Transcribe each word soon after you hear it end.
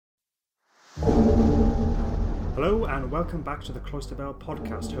Hello and welcome back to the Cloister Bell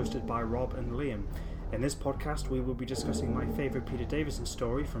podcast hosted by Rob and Liam. In this podcast we will be discussing my favourite Peter Davison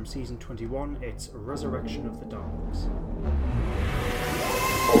story from season 21, it's Resurrection of the Daleks.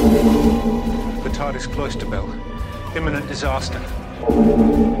 The TARDIS Cloister Bell. Imminent disaster.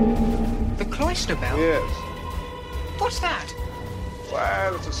 The Cloister Bell? Yes. What's that?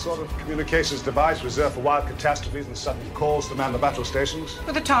 Well, it's a sort of communications device reserved for wild catastrophes and sudden calls to man the battle stations.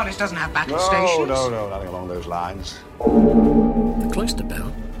 But the TARDIS doesn't have battle stations. No, nothing along those lines. The Cloister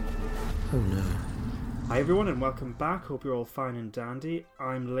Bell? Oh no. Hi everyone and welcome back, hope you're all fine and dandy.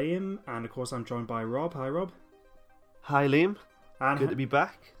 I'm Liam and of course I'm joined by Rob. Hi Rob. Hi Liam, And good to be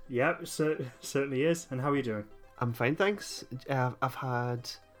back. Yeah, certainly is. And how are you doing? I'm fine, thanks.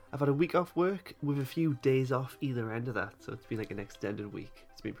 I've had a week off work with a few days off either end of that, so it's been like an extended week.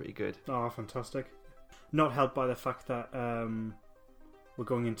 It's been pretty good. Oh, fantastic. Not helped by the fact that we've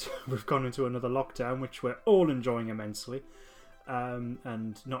gone into another lockdown, which we're all enjoying immensely,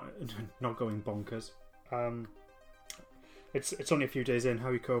 and not going bonkers. It's only a few days in. How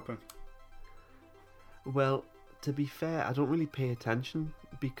are you coping? Well, to be fair, I don't really pay attention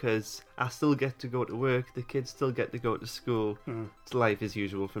because I still get to go to work, the kids still get to go to school. It's life as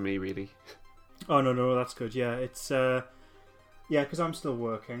usual for me, really. Oh, no, that's good. Yeah, it's... because I'm still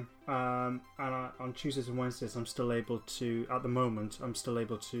working. And on Tuesdays and Wednesdays, I'm still able to... At the moment, I'm still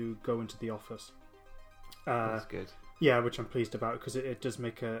able to go into the office. That's good. Yeah, which I'm pleased about because it does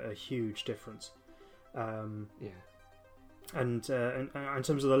make a huge difference. Yeah. And in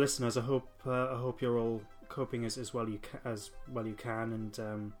terms of the listeners, I hope you're all coping as well you can,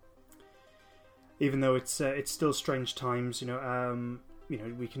 and even though it's still strange times,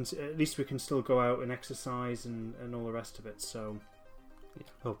 we can still go out and exercise and all the rest of it. So yeah,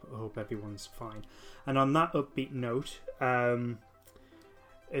 hope everyone's fine. And on that upbeat note,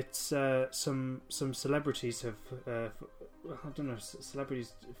 it's some celebrities have I don't know,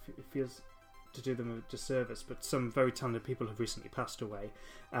 celebrities feels to do them a disservice, but some very talented people have recently passed away.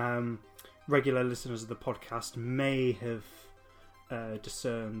 Regular listeners of the podcast may have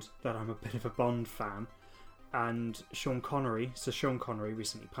discerned that I'm a bit of a Bond fan, and Sir Sean Connery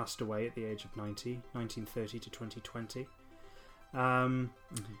recently passed away at the age of 90, 1930 to 2020.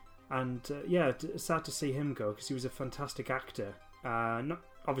 And sad to see him go because he was a fantastic actor.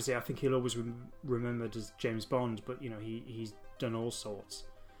 Obviously, I think he'll always remembered as James Bond, but he's done all sorts.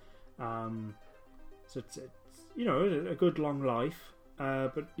 So it's a good long life,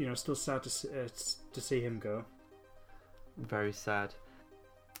 but still sad to see him go. Very sad.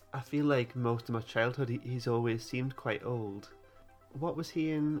 I feel like most of my childhood he's always seemed quite old. What was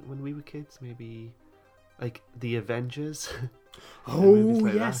he in when we were kids? Maybe like The Avengers? Oh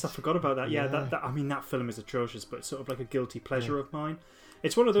like yes, that. I forgot about that. Yeah, Yeah. That film is atrocious, but it's sort of like a guilty pleasure of mine.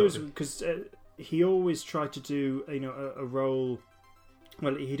 It's one of those because he always tried to do a role.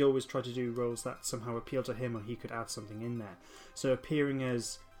 Well, he'd always try to do roles that somehow appeal to him, or he could add something in there. So appearing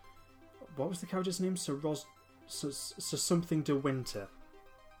as, what was the character's name? Sir something de Winter.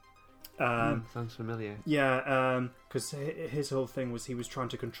 Sounds familiar. Yeah, because his whole thing was he was trying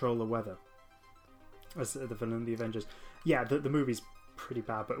to control the weather as the villain in the Avengers. Yeah, the movie's pretty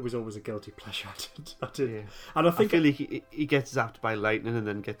bad, but it was always a guilty pleasure. I did. Yeah. And I feel like he gets zapped by lightning and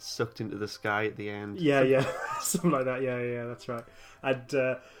then gets sucked into the sky at the end. Yeah, something like that. Yeah, that's right.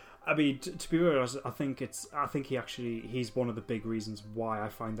 And I mean, to be honest, I think he's one of the big reasons why I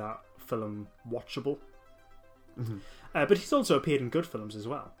find that film watchable. Mm-hmm. But he's also appeared in good films as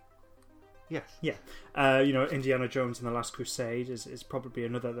well. Yes. Yeah. Indiana Jones and the Last Crusade is probably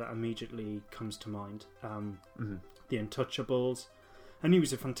another that immediately comes to mind. The Untouchables. And he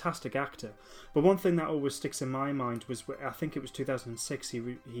was a fantastic actor. But one thing that always sticks in my mind was, I think it was 2006,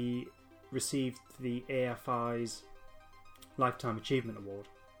 he received the AFI's Lifetime Achievement Award.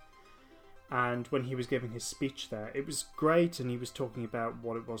 And when he was giving his speech there, it was great, and he was talking about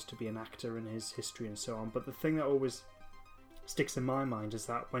what it was to be an actor and his history and so on. But the thing that always sticks in my mind is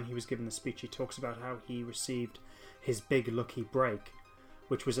that when he was giving the speech, he talks about how he received his big lucky break,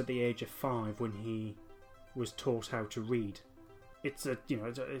 which was at the age of 5 when he was taught how to read. It's a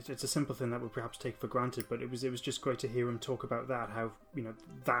simple thing that we perhaps take for granted, but it was just great to hear him talk about that, how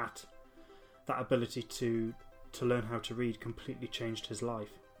that ability to learn how to read completely changed his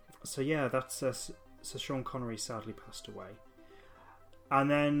life. So yeah, that's Sir Sean Connery sadly passed away. And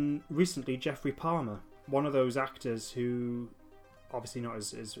then recently Geoffrey Palmer, one of those actors who obviously not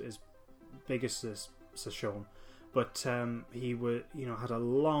as big as Sir Sean, but he had a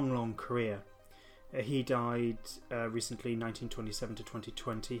long career. He died recently, 1927 to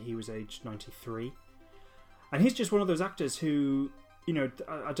 2020. He was aged 93. And he's just one of those actors who you know,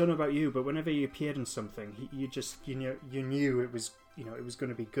 I don't know about you, but whenever he appeared in something, you knew it was, you know, it was going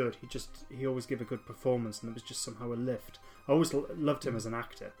to be good. He always gave a good performance, and there was just somehow a lift. I always loved him as an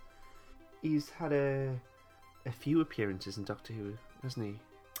actor. He's had a few appearances in Doctor Who, hasn't he?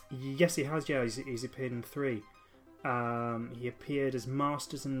 Yes, he has. Yeah, he's appeared in 3. He appeared as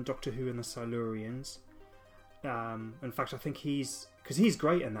Masters in Doctor Who and the Silurians. In fact, I think because he's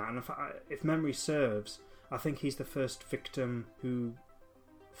great in that, and if memory serves, I think he's the first victim who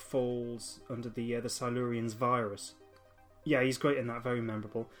falls under the Silurians virus. Yeah, he's great in that. Very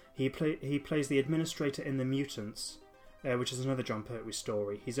memorable. He plays the administrator in The Mutants, which is another Jon Pertwee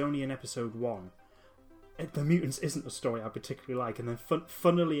story. He's only in episode 1. The Mutants isn't a story I particularly like, and then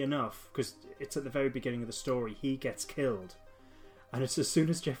funnily enough, because it's at the very beginning of the story, he gets killed. And it's as soon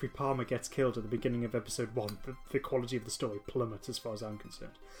as Jeffrey Palmer gets killed at the beginning of episode 1, the quality of the story plummets as far as I'm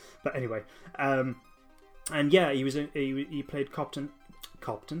concerned. But anyway, and yeah, he played Captain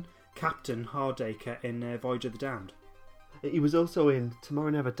Hardacre in Voyage of the Damned. He was also in Tomorrow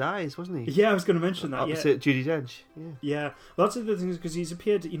Never Dies, wasn't he? Yeah, I was going to mention that. Opposite Judi Dench. Yeah. Well, that's the other thing, because he's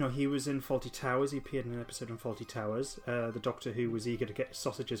appeared. You know, he was in Fawlty Towers. He appeared in an episode on Fawlty Towers. The Doctor who was eager to get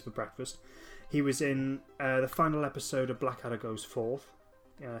sausages for breakfast. He was in the final episode of Blackadder Goes Forth.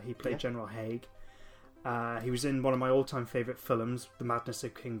 He played General Haig. He was in one of my all-time favourite films, The Madness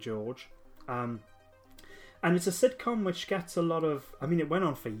of King George. And it's a sitcom which gets a lot of... I mean, it went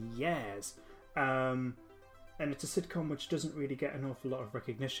on for years. And it's a sitcom which doesn't really get an awful lot of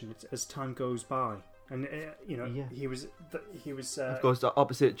recognition as time goes by. And, you know, he was... of course,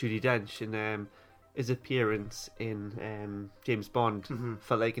 opposite Judi Dench in his appearance in James Bond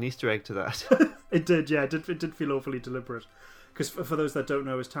felt like an Easter egg to that. It did, yeah. It did feel awfully deliberate. Because for those that don't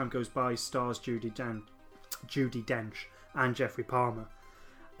know, As Time Goes By stars Judi Dench and Jeffrey Palmer.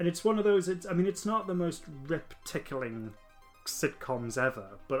 And it's one of those... it's not the most rip-tickling sitcoms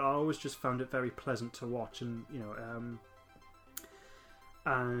ever, but I always just found it very pleasant to watch, and you know,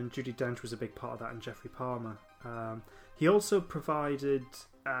 and Judi Dench was a big part of that, and Jeffrey Palmer. He also provided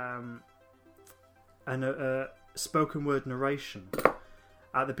a spoken word narration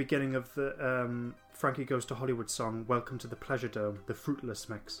at the beginning of the Frankie Goes to Hollywood song "Welcome to the Pleasure Dome," the Fruitless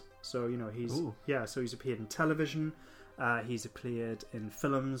mix. So you know so he's appeared in television, he's appeared in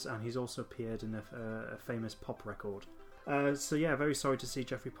films, and he's also appeared in a famous pop record. So yeah, very sorry to see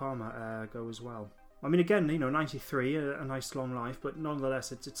Jeffrey Palmer go as well. I mean, again, you know, 93, a nice long life, but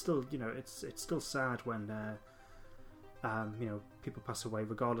nonetheless, it's still, you know, it's still sad when you know, people pass away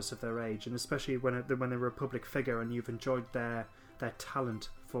regardless of their age, and especially when they're a public figure and you've enjoyed their talent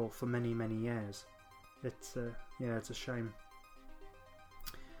for many years. It's it's a shame.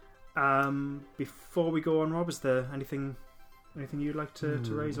 Before we go on, Rob, is there anything you'd like to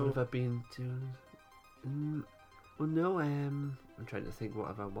raise? What have I been doing? Well, no, I'm trying to think, what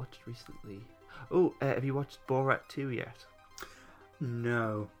have I watched recently? Oh, have you watched Borat 2 yet?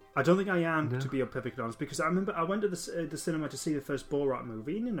 No. I don't think I am, to be perfectly honest, because I remember I went to the cinema to see the first Borat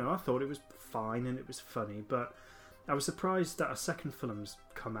movie, and, you know, I thought it was fine and it was funny, but I was surprised that a second film's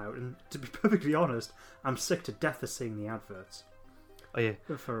come out, and to be perfectly honest, I'm sick to death of seeing the adverts. Oh, yeah.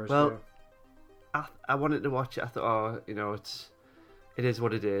 Well, I wanted to watch it. I thought, you know, it is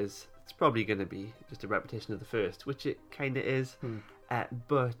what it is. It's probably going to be just a repetition of the first, which it kind of is,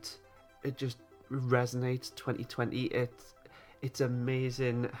 but it just resonates 2020. It's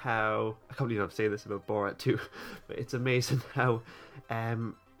amazing how... I can't believe I'm saying this about Borat 2, but it's amazing how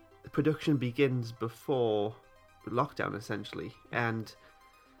the production begins before lockdown, essentially, and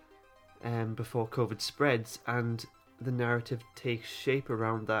before COVID spreads, and the narrative takes shape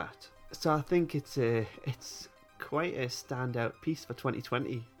around that. So I think it's quite a standout piece for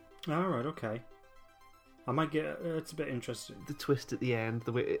 2020. All right, okay. I might get. It's a bit interesting. The twist at the end,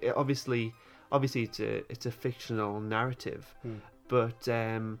 the way obviously it's a fictional narrative, but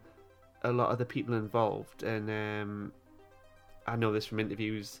a lot of the people involved, and I know this from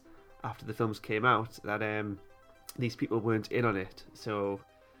interviews after the films came out, that these people weren't in on it. So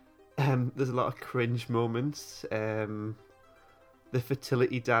there's a lot of cringe moments. The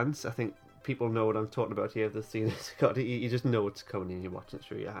fertility dance, I think people know what I'm talking about here. If they've seen it, God, you just know it's coming and you're watching it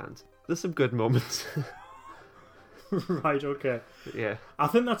through your hands. There's some good moments. Right, okay. Yeah. I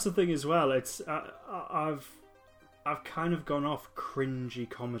think that's the thing as well. It's I've kind of gone off cringy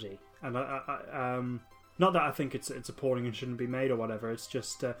comedy, and I not that I think it's appalling and shouldn't be made or whatever. It's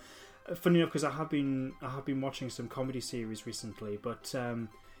just funny enough, because I have been watching some comedy series recently, but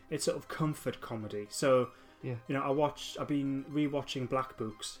it's sort of comfort comedy. So yeah, you know, I've been rewatching Black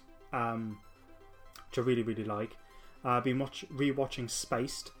Books, which I really like. I've been rewatching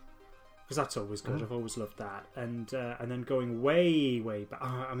Spaced, because that's always good. I've always loved that. And then going way back.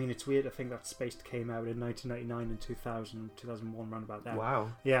 I mean, it's weird. I think that Spaced came out in 1999 and 2001, round about that. Wow.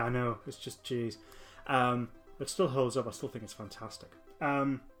 Yeah, I know. It's just jeez. It still holds up. I still think it's fantastic.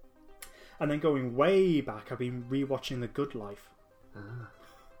 And then going way back, I've been rewatching The Good Life.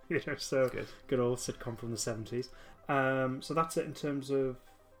 So good old sitcom from the 70s. So that's it in terms of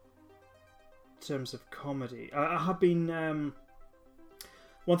comedy. I have been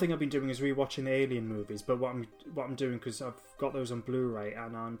one thing I've been doing is rewatching the Alien movies, but what I'm doing, because I've got those on Blu-ray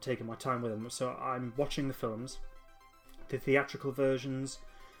and I'm taking my time with them, so I'm watching the films, the theatrical versions,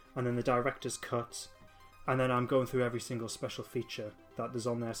 and then the director's cut, and then I'm going through every single special feature that there's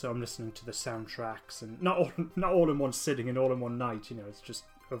on there. So I'm listening to the soundtracks, and not all in one sitting and all in one night. It's just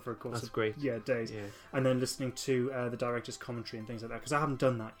over a course of great. Days, and then listening to the director's commentary and things like that, because I haven't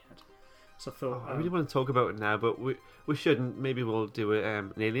done that yet. So I thought I really want to talk about it now, but we shouldn't. Maybe we'll do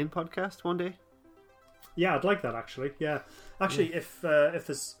an Alien podcast one day. Yeah, I'd like that actually. Yeah, actually, if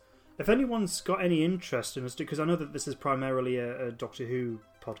anyone's got any interest in us, because I know that this is primarily a Doctor Who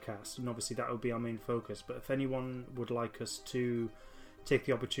podcast, and obviously that will be our main focus. But if anyone would like us to take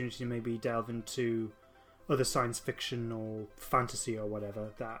the opportunity to maybe delve into other science fiction or fantasy or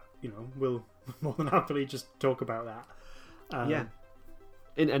whatever, that we'll more than happily just talk about that.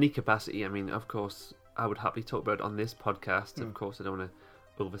 In any capacity. I mean, of course, I would happily talk about it on this podcast. Of course, I don't want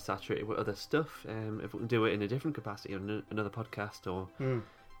to oversaturate it with other stuff. If we can do it in a different capacity on another podcast or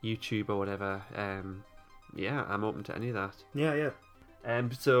YouTube or whatever, I'm open to any of that. Yeah.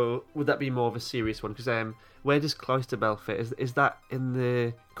 So would that be more of a serious one? Because where does Cloister Bell fit? Is that in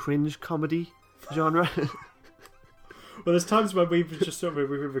the cringe comedy genre? Well, there's times when we've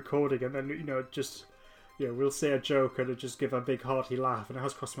been recording and then we'll say a joke and just give a big hearty laugh, and it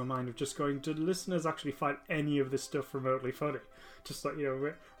has crossed my mind of just going, do listeners actually find any of this stuff remotely funny? Just like,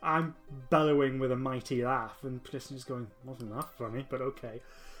 I'm bellowing with a mighty laugh and listeners going, wasn't that funny, but okay.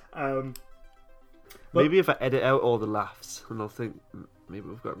 Maybe if I edit out all the laughs, and I'll think maybe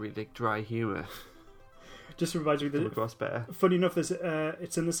we've got really dry humour. Just reminds me that across better. Funny enough, there's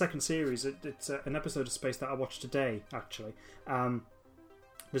it's in the second series. It's an episode of Space that I watched today. Actually,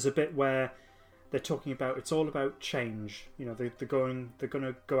 there's a bit where they're talking about it's all about change. They're going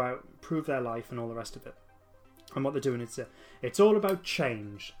to go out, prove their life, and all the rest of it. And what they're doing is it's all about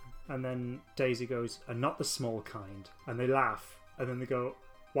change. And then Daisy goes, and not the small kind. And they laugh, and then they go,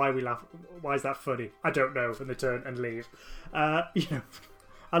 why we laugh? Why is that funny? I don't know. And they turn and leave. I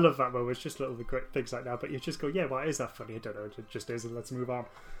love that moment. It's just little great things like that. But you just go, yeah, why is that funny? I don't know. It just is, and let's move on.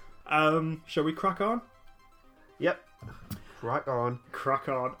 Shall we crack on? Yep. Crack on.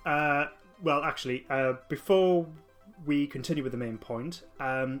 Well, actually, before we continue with the main point,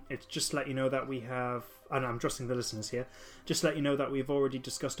 it's just to let you know that we have, and I'm addressing the listeners here, just to let you know that we've already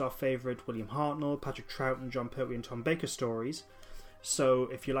discussed our favourite William Hartnell, Patrick Troughton, John Pertwee and Tom Baker stories. So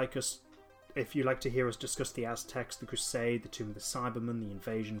if you like to hear us discuss the Aztecs, the Crusade, the Tomb of the Cybermen, the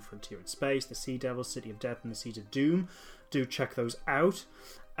Invasion, Frontier in Space, the Sea Devils, City of Death and the Seeds of Doom, do check those out.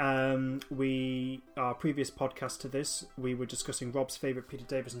 Our previous podcast to this, we were discussing Rob's favourite Peter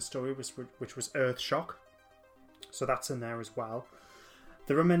Davison story, which was Earthshock. So that's in there as well.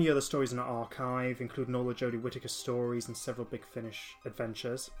 There are many other stories in our archive, including all the Jodie Whittaker stories and several Big Finish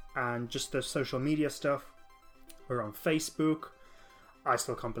adventures. And just the social media stuff, we're on Facebook. I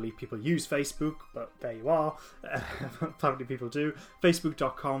still can't believe people use Facebook, but there you are. Apparently people do.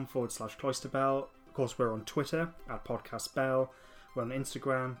 Facebook.com/CloisterBell. Of course, we're on Twitter @PodcastBell. We're on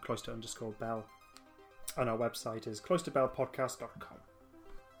Instagram, Cloister_Bell. And our website is cloisterbellpodcast.com.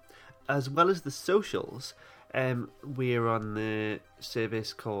 As well as the socials, we're on the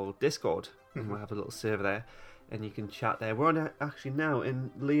service called Discord. And we'll have a little server there, and you can chat there. We're on it actually now,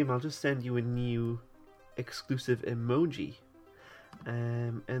 and Liam, I'll just send you a new exclusive emoji.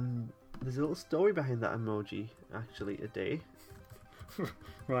 And there's a little story behind that emoji, actually, today.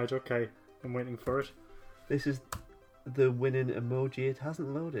 Right, okay. I'm waiting for it. This is the winning emoji. It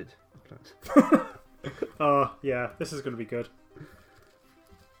hasn't loaded. Oh, yeah. This is going to be good.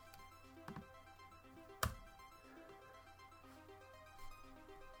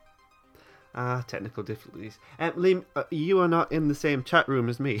 Technical difficulties. Liam, you are not in the same chat room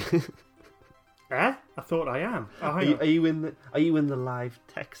as me. Eh? I thought I am. Oh, are you in the live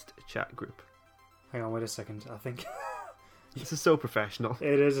text chat group? Hang on, wait a second. I think this is so professional.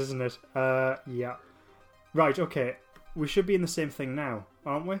 It is, isn't it? Yeah. Right. Okay. We should be in the same thing now,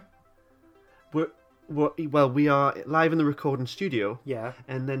 aren't we? We are live in the recording studio. Yeah.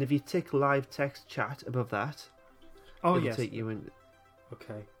 And then if you tick live text chat above that, it'll yes, take you in.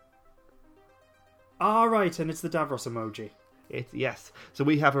 Okay. Ah, right, and it's the Davros emoji. Yes. So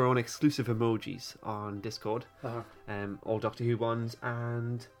we have our own exclusive emojis on Discord, Uh-huh. all Doctor Who ones,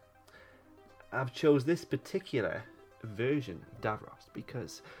 and I've chose this particular version of Davros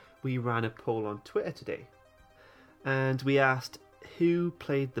because we ran a poll on Twitter today, and we asked who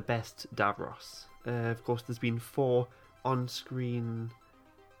played the best Davros. Of course, there's been 4 on-screen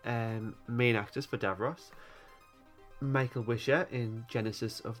main actors for Davros. Michael Wisher in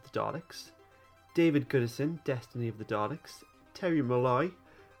Genesis of the Daleks, David Goodison, Destiny of the Daleks, Terry Malloy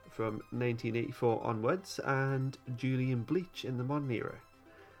from 1984 onwards, and Julian Bleach in the modern era.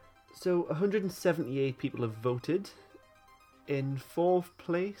 So 178 people have voted. In 4th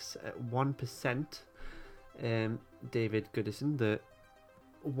place at 1%, David Goodison, the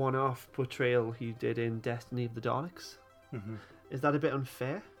one-off portrayal he did in Destiny of the Daleks. Mm-hmm. Is that a bit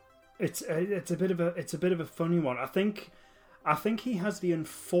unfair? It's a bit of a funny one. I think he has the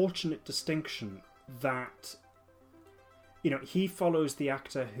unfortunate distinction that, you know, he follows the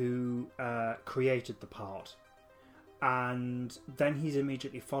actor who created the part, and then he's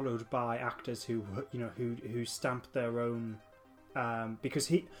immediately followed by actors who stamped their own.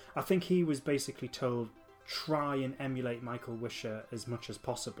 Because I think he was basically told, try and emulate Michael Wisher as much as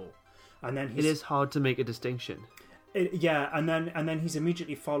possible, and then it is hard to make a distinction. And then he's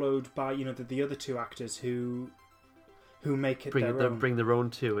immediately followed by the other 2 actors who make it their own. Bring their own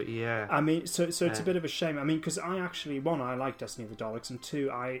to it. Yeah. I mean, so it's a bit of a shame. I mean, because I actually, 1, I like Destiny of the Daleks, and 2,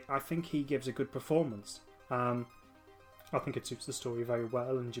 I think he gives a good performance. I think it suits the story very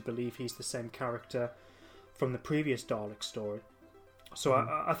well, and you believe he's the same character from the previous Dalek story. So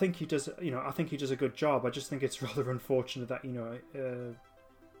I think he does. I think he does a good job. I just think it's rather unfortunate that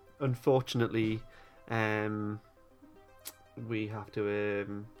unfortunately, we have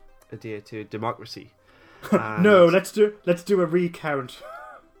to adhere to democracy. No, let's do a recount.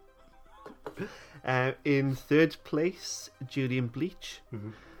 In 3rd place, Julian Bleach.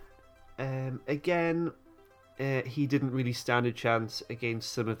 Mm-hmm. Again, he didn't really stand a chance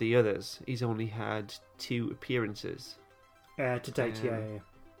against some of the others. He's only had 2 appearances to date. Yeah.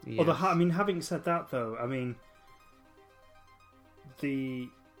 Yes. Although, I mean, having said that, though, I mean,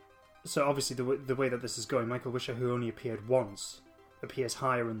 so obviously the way that this is going, Michael Wisher, who only appeared once, appears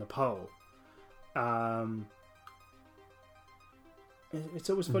higher in the poll. It's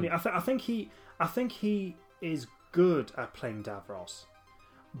always funny. I think he is good at playing Davros,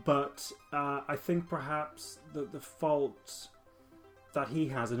 but I think perhaps the fault that he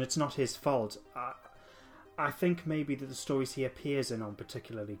has, and it's not his fault. I think maybe that the stories he appears in aren't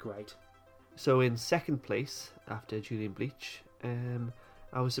particularly great. So in 2nd place, after Julian Bleach,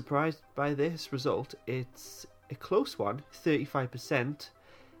 I was surprised by this result. It's a close one, 35%,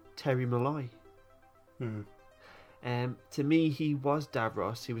 Terry Malloy. To me, he was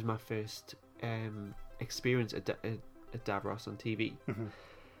Davros. He was my first experience at Davros on TV. Mm-hmm.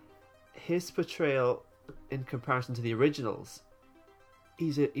 His portrayal, in comparison to the originals,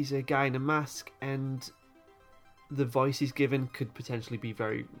 he's a guy in a mask, and the voice he's given could potentially be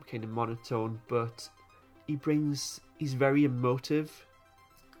very kind of monotone, but he's very emotive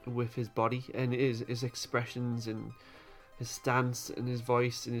with his body and his expressions and his stance and his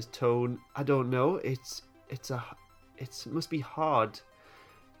voice and his tone. I don't know. It must be hard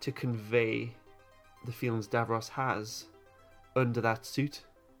to convey the feelings Davros has under that suit.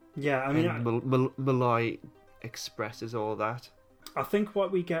 Yeah, I mean, Malloy expresses all that. I think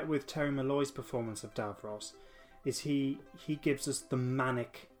what we get with Terry Malloy's performance of Davros is he gives us the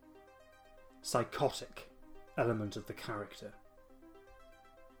manic, psychotic element of the character.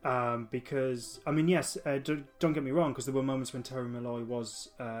 Because I mean, yes, don't get me wrong, because there were moments when Terry Malloy was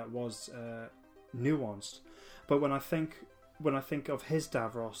nuanced, but when I think of his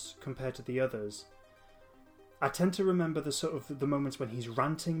Davros compared to the others, I tend to remember the moments when he's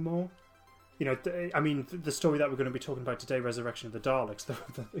ranting more. The story that we're going to be talking about today, Resurrection of the Daleks,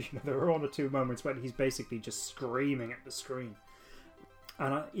 there are 1 or 2 moments when he's basically just screaming at the screen,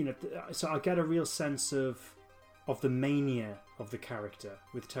 and so I get a real sense of the mania of the character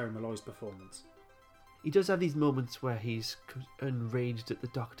with Terry Malloy's performance. He does have these moments where he's enraged at the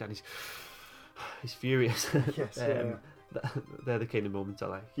Doctor and he's furious. Yes, they're the kind of moments I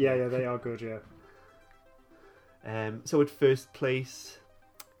like. Yeah, they are good. Yeah. So at 1st place,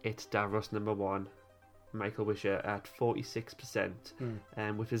 it's Davros number 1, Michael Wisher at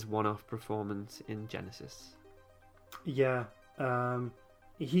 46%, with his one-off performance in Genesis. Yeah,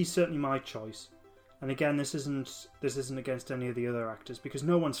 he's certainly my choice. And again, this isn't against any of the other actors, because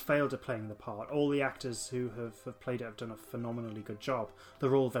no one's failed at playing the part. All the actors who have played it have done a phenomenally good job.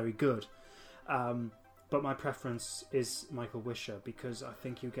 They're all very good. But my preference is Michael Wisher, because I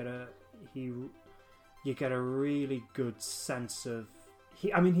think you get a really good sense of...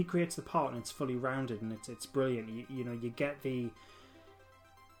 He creates the part and it's fully rounded and it's brilliant. You get the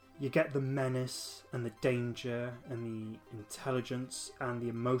menace and the danger and the intelligence and the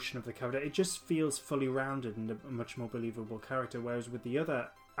emotion of the character. It just feels fully rounded and a much more believable character. Whereas with the other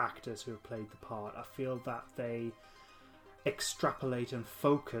actors who have played the part, I feel that they extrapolate and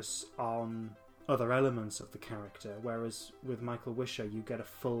focus on other elements of the character. Whereas with Michael Wisher, you get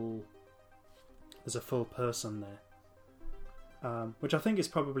there's a full person there. Which I think is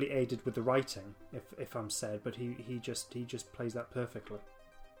probably aided with the writing, if I'm said, but he just plays that perfectly.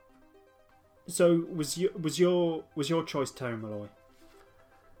 So was your choice Terry Malloy?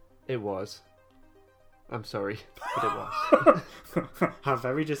 It was. I'm sorry, but it was. How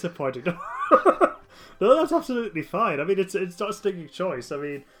very disappointing. No, that's absolutely fine. I mean, it's not a stinging choice. I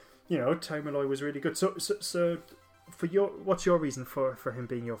mean, Terry Malloy was really good. So for what's your reason for him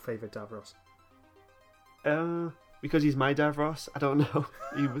being your favourite Davros? Because he's my Davros. I don't know.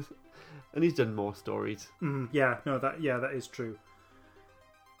 And he's done more stories. That is true.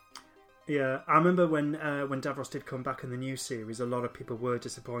 Yeah, I remember when Davros did come back in the new series, a lot of people were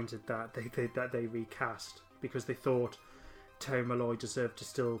disappointed that they recast because they thought Terry Malloy deserved to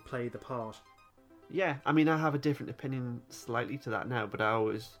still play the part. Yeah, I mean, I have a different opinion slightly to that now, but I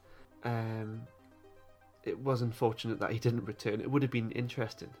always... it was unfortunate that he didn't return. It would have been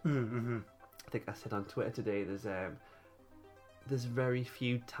interesting. Mm-hmm. I think I said on Twitter today, there's very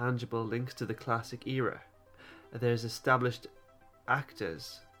few tangible links to the classic era. There's established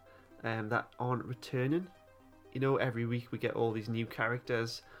actors that aren't returning. Every week we get all these new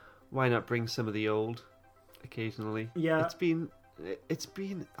characters. Why not bring some of the old occasionally? Yeah. It's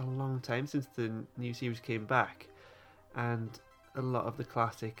been a long time since the new series came back, and a lot of the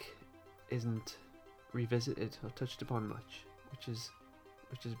classic isn't revisited or touched upon much, which is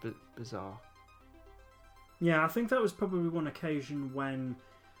a bit bizarre. Yeah, I think that was probably one occasion when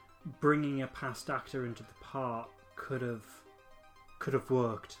bringing a past actor into the part could have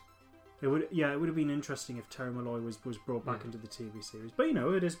worked. It would have been interesting if Terry Malloy was brought back into the TV series. But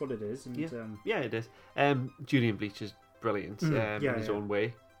it is what it is. And, it is. Julian Bleach is brilliant in his own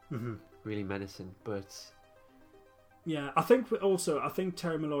way. Mm-hmm. Really menacing, but yeah, I think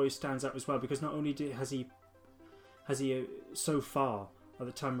Terry Malloy stands out as well because not only has he so far at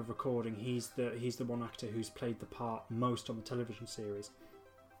the time of recording he's the one actor who's played the part most on the television series,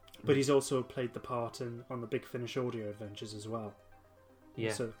 but he's also played the part on the Big Finish audio adventures as well.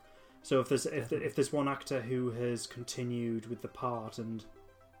 Yeah. So if there's one actor who has continued with the part and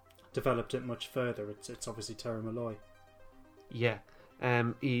developed it much further, it's obviously Terry Malloy. Yeah,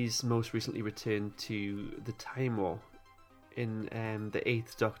 he's most recently returned to the Time War in the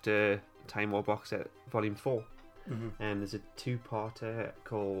 8th Doctor Time War box set, Volume 4. Mm-hmm. And there's a 2-parter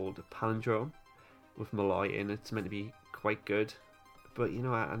called Palindrome with Malloy in. It's meant to be quite good, but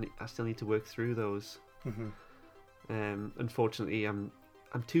I still need to work through those. Mm-hmm. Unfortunately, I'm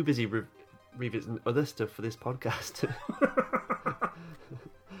too busy revisiting other stuff for this podcast.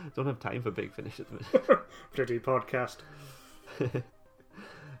 Don't have time for Big Finish at the minute. Bloody podcast.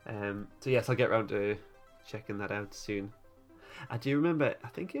 So yes, I'll get around to checking that out soon. I do remember, I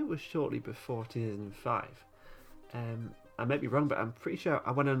think it was shortly before 2005. I might be wrong, but I'm pretty sure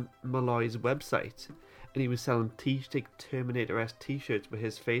I went on Malloy's website and he was selling Terminator-esque t-shirts with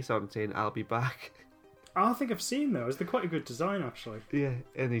his face on saying, "I'll be back." I think I've seen those. They're quite a good design, actually. Yeah,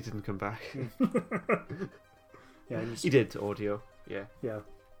 and he didn't come back. Yeah, he did audio. Yeah. Yeah.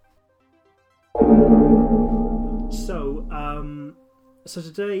 So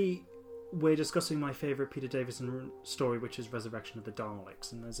today we're discussing my favourite Peter Davison story, which is Resurrection of the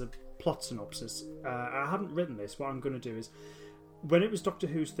Daleks, and there's a plot synopsis. I haven't written this. What I'm going to do is, when it was Doctor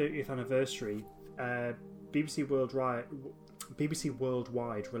Who's 30th anniversary, BBC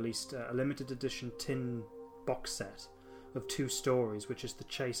Worldwide released a limited edition tin box set of 2 stories, which is The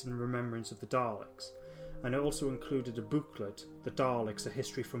Chase and Remembrance of the Daleks, and it also included a booklet, The Daleks: A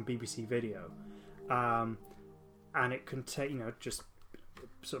History from BBC Video, and it contained, just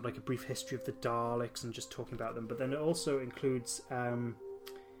sort of like a brief history of the Daleks and just talking about them, but then it also includes plot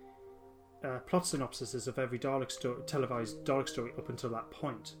synopsises of every televised Dalek story up until that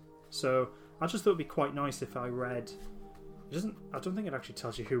point. So I just thought it'd be quite nice if I read. I don't think it actually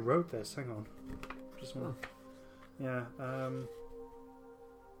tells you who wrote this. Hang on, just one. Yeah.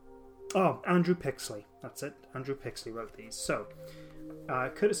 Andrew Pixley. That's it. Andrew Pixley wrote these. So,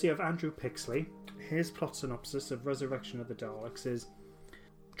 courtesy of Andrew Pixley, his plot synopsis of Resurrection of the Daleks is: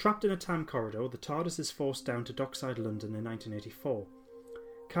 trapped in a time corridor, the TARDIS is forced down to Dockside London in 1984.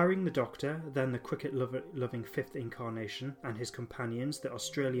 Carrying the Doctor, then the cricket-loving fifth incarnation, and his companions, the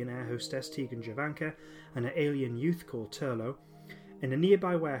Australian air hostess Tegan Javanka and an alien youth called Turlough, in a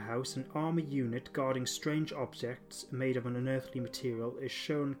nearby warehouse, an army unit guarding strange objects made of an unearthly material is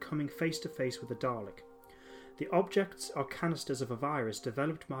shown coming face to face with a Dalek. The objects are canisters of a virus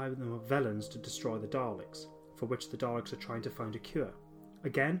developed by the Movellans to destroy the Daleks, for which the Daleks are trying to find a cure.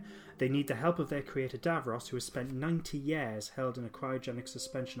 Again, they need the help of their creator Davros, who has spent 90 years held in a cryogenic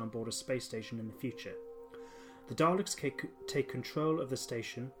suspension on board a space station in the future. The Daleks take control of the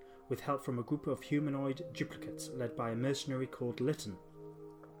station with help from a group of humanoid duplicates led by a mercenary called Lytton.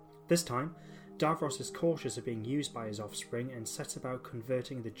 This time, Davros is cautious of being used by his offspring and sets about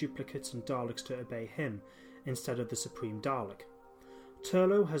converting the duplicates and Daleks to obey him instead of the Supreme Dalek.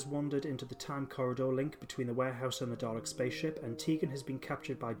 Turlough has wandered into the time corridor link between the warehouse and the Dalek spaceship, and Tegan has been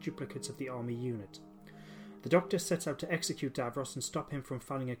captured by duplicates of the army unit. The Doctor sets out to execute Davros and stop him from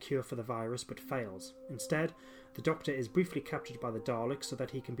finding a cure for the virus, but fails. Instead, the Doctor is briefly captured by the Daleks so that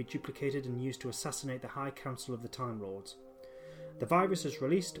he can be duplicated and used to assassinate the High Council of the Time Lords. The virus is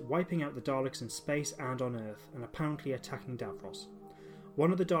released, wiping out the Daleks in space and on Earth, and apparently attacking Davros.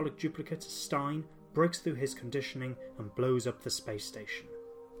 One of the Dalek duplicates, Stein, breaks through his conditioning and blows up the space station.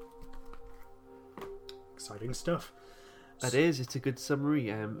 Exciting stuff. It is. It's a good summary.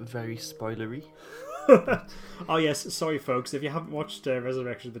 Very spoilery. Oh yes, sorry folks, if you haven't watched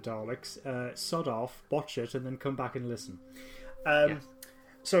Resurrection of the Daleks, sod off, watch it, and then come back and listen. Yes.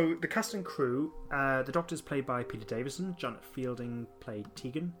 So the cast and crew, the Doctor's played by Peter Davison, Janet Fielding played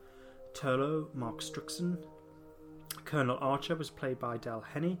Tegan, Turlough, Mark Strickson, Colonel Archer was played by Del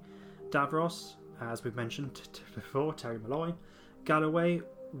Henney, Davros, as we've mentioned before, Terry Malloy, Galloway,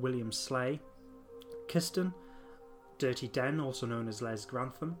 William Slay, Kiston, Dirty Den, also known as Les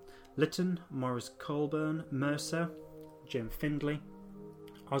Grantham, Lytton, Maurice Colburn, Mercer, Jim Findlay,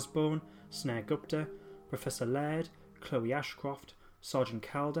 Osborne, Snare Gupta, Professor Laird, Chloe Ashcroft, Sergeant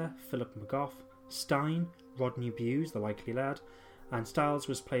Calder, Philip McGough, Stein, Rodney Bewes, the likely lad, and Styles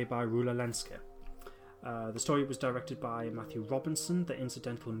was played by Rula Lenska. The story was directed by Matthew Robinson. The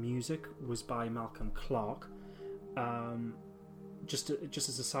incidental music was by Malcolm Clark. Just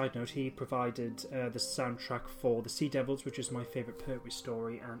as a side note, he provided the soundtrack for The Sea Devils, which is my favourite Pertwee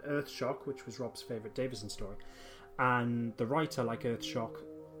story, and Earthshock, which was Rob's favourite Davison story. And the writer, like Earthshock,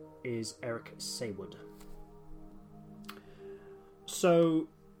 is Eric Saywood. So,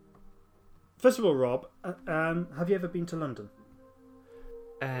 first of all, Rob, have you ever been to London?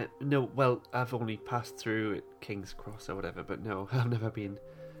 No, well, I've only passed through King's Cross or whatever, but no, I've never been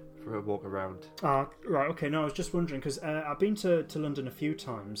for a walk around. Right, okay, no, I was just wondering, because I've been to London a few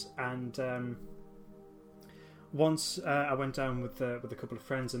times, and once I went down with a couple of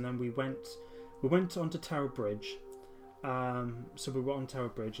friends, and then we went onto Tower Bridge. So we were on Tower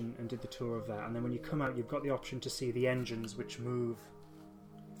Bridge and did the tour of that, and then when you come out, you've got the option to see the engines which move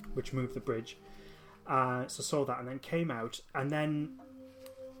the bridge. So saw that, and then came out, and then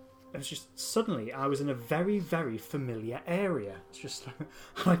it was just suddenly I was in a very, very familiar area. It's just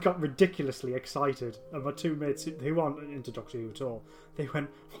I got ridiculously excited, and my two mates who aren't into Doctor Who at all, they went,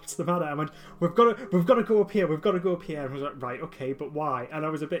 "What's the matter?" I went, "We've got to go up here. We've got to go up here." And I was like, "Right, okay, but why?" And I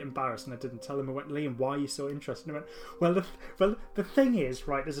was a bit embarrassed, and I didn't tell him. I went, "Liam, why are you so interested?" And he went, "Well, the thing is,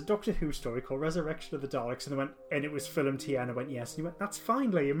 right, there's a Doctor Who story called Resurrection of the Daleks," and I went, "And it was filmed here." And I went, "Yes." And he went, "That's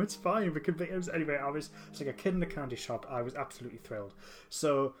fine, Liam. It's fine. We can be." Anyway, I was like a kid in a candy shop. I was absolutely thrilled.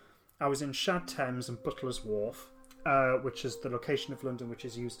 So I was in Shad Thames and Butler's Wharf, which is the location of London which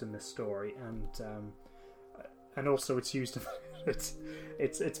is used in this story, and also it's used in,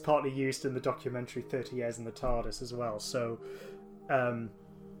 it's partly used in the documentary 30 Years in the TARDIS as well. So,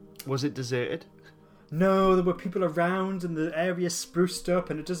 was it deserted? No, there were people around, and the area spruced up,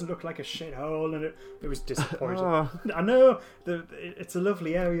 and it doesn't look like a shithole, and it was disappointing. I know, it's a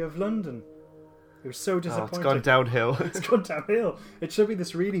lovely area of London. It was so disappointing. It's gone downhill. It's gone downhill. It should be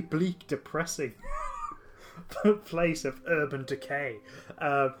this really bleak, depressing place of urban decay.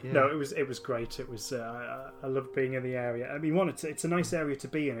 No, it was great. It was I loved being in the area. I mean, it's a nice area to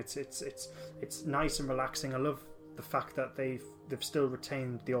be in. It's nice and relaxing. I love the fact that they've still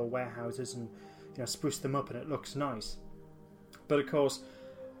retained the old warehouses and spruced them up, and it looks nice. But of course,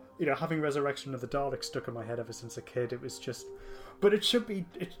 having Resurrection of the Daleks stuck in my head ever since a kid, it was just. But it should be,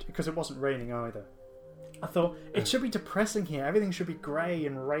 because it wasn't raining either. I thought, it should be depressing here. Everything should be grey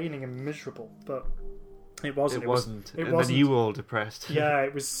and raining and miserable. But it wasn't. It wasn't. And then you were all depressed. Yeah,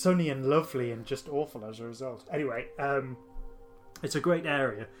 it was sunny and lovely and just awful as a result. Anyway, it's a great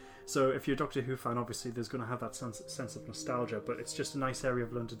area. So if you're a Doctor Who fan, obviously there's going to have that sense of nostalgia. But it's just a nice area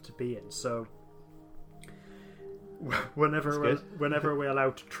of London to be in. So whenever we're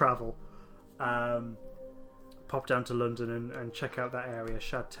allowed to travel, pop down to London and check out that area,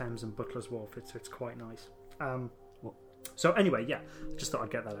 Shad Thames and Butler's Wharf. It's quite nice. So anyway, yeah, just thought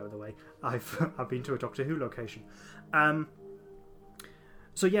I'd get that out of the way. I've been to a Doctor Who location.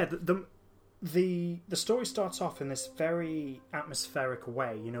 So yeah, the story starts off in this very atmospheric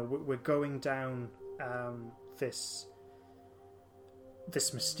way. You know, we're going down this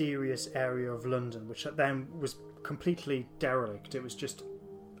mysterious area of London, which then was completely derelict. It was just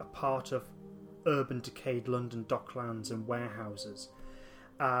a part of urban decayed London docklands and warehouses.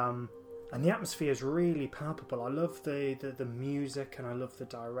 And the atmosphere is really palpable. I love the music, and I love the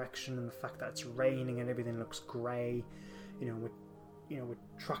direction, and the fact that it's raining and everything looks grey. We're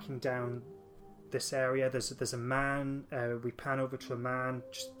tracking down this area. There's a man. We pan over to a man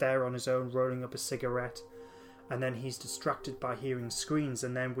just there on his own, rolling up a cigarette, and then he's distracted by hearing screams,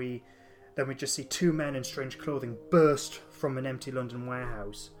 and then we just see two men in strange clothing burst from an empty London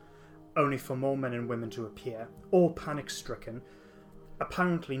warehouse, only for more men and women to appear, all panic-stricken.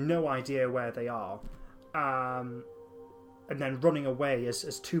 Apparently no idea where they are, and then running away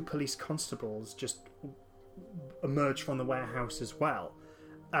as two police constables just emerge from the warehouse as well,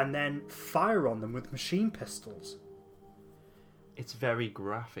 and then fire on them with machine pistols. It's very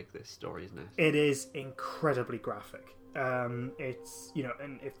graphic, this story, isn't it? It is incredibly graphic. It's, you know,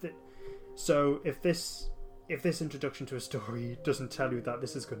 and if this introduction to a story doesn't tell you that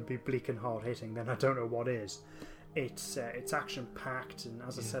this is going to be bleak and hard hitting, then I don't know what is. It's action packed and,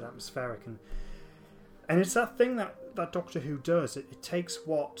 as I said, atmospheric, and it's that thing that Doctor Who does. It takes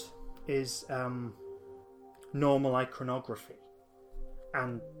what is normal iconography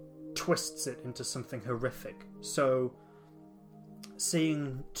and twists it into something horrific. So,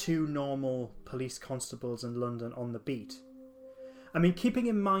 seeing two normal police constables in London on the beat. I mean, keeping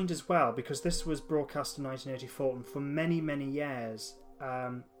in mind as well, because this was broadcast in 1984, and for many, many years,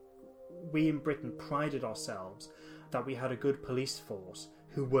 we in Britain prided ourselves that we had a good police force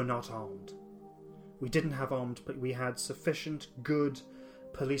who were not armed. We didn't have armed, but we had sufficient good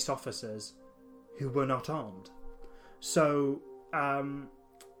police officers who were not armed. So,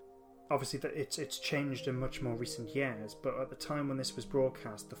 obviously, that it's changed in much more recent years, but at the time when this was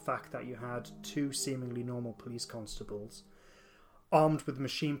broadcast, the fact that you had two seemingly normal police constables armed with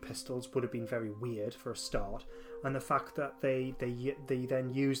machine pistols would have been very weird for a start, and the fact that they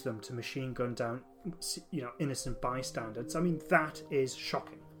then use them to machine gun down, you know, innocent bystanders. I mean, that is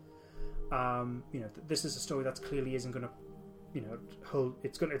shocking. This is a story that clearly isn't going to, you know, hold.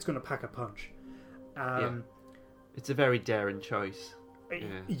 It's going to pack a punch. It's a very daring choice.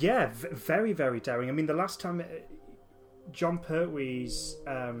 Very, very daring. I mean, the last time John Pertwee's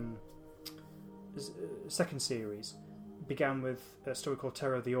second series began with a story called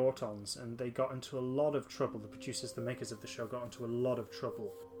Terror of the Autons, and they got into a lot of trouble. The producers, the makers of the show, got into a lot of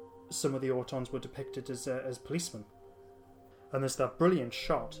trouble. Some of the Autons were depicted as policemen, and there's that brilliant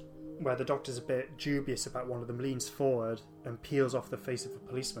shot where the Doctor's a bit dubious about one of them, leans forward and peels off the face of a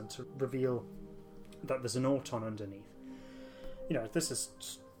policeman to reveal that there's an Auton underneath. You know, this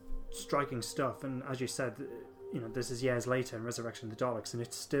is striking stuff, and as you said, you know, this is years later in Resurrection of the Daleks, and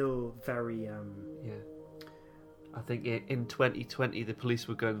it's still very I think in 2020 the police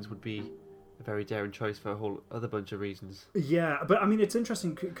with guns would be a very daring choice for a whole other bunch of reasons. Yeah, but I mean, it's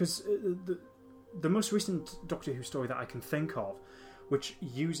interesting because the most recent Doctor Who story that I can think of, which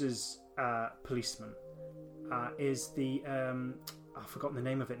uses policemen, is the I've forgotten the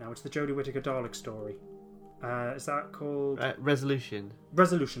name of it now. It's the Jodie Whittaker Dalek story. Is that called Resolution?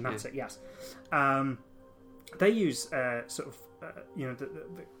 Resolution. That's it. Yes. They use you know,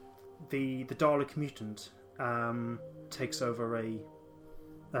 the Dalek mutant takes over a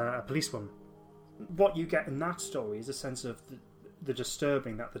policewoman. What you get in that story is a sense of the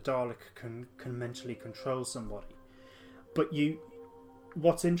disturbing that the Dalek can mentally control somebody. But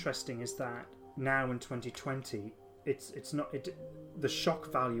what's interesting is that now in 2020, it's not the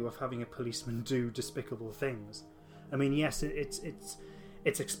shock value of having a policeman do despicable things. I mean, yes, it's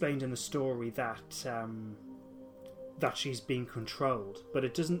explained in the story that she's being controlled, but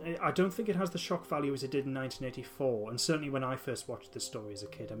it doesn't. I don't think it has the shock value as it did in 1984, and certainly when I first watched this story as a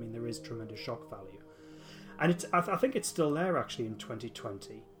kid. I mean, there is tremendous shock value, and I think it's still there actually in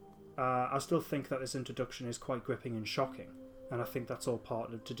 2020. I still think that this introduction is quite gripping and shocking, and I think that's all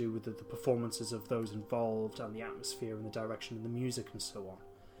part to do with the performances of those involved and the atmosphere and the direction and the music and so on.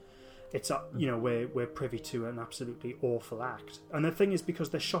 It's you know, we're privy to an absolutely awful act, and the thing is,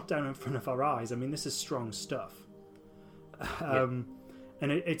 because they're shot down in front of our eyes. I mean, this is strong stuff. And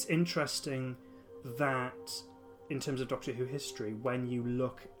it's interesting that in terms of Doctor Who history, when you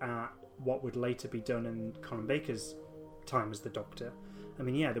look at what would later be done in Colin Baker's time as the Doctor. I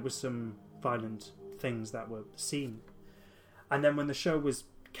mean, yeah, there was some violent things that were seen. And then when the show was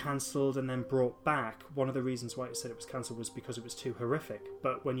cancelled and then brought back, one of the reasons why it said it was cancelled was because it was too horrific.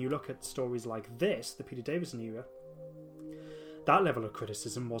 But when you look at stories like this, the Peter Davison era, that level of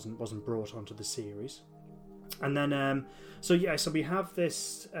criticism wasn't brought onto the series. And then so we have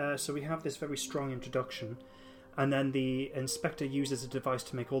this very strong introduction, and then the Inspector uses a device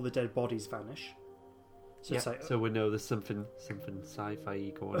to make all the dead bodies vanish. So, so we know there's something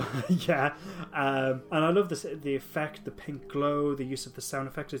sci-fi going on. Yeah, and I love this, the effect, the pink glow, the use of the sound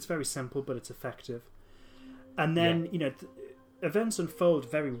effect. It's very simple, but it's effective. And then events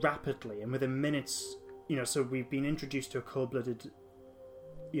unfold very rapidly, and within minutes, so we've been introduced to a cold-blooded,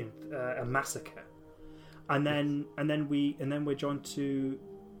 a massacre, and then we're joined to,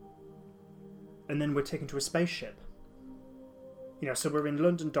 and then we're taken to a spaceship. So we're in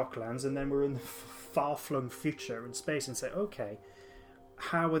London Docklands, and then we're in the far-flung future in space, and say, okay,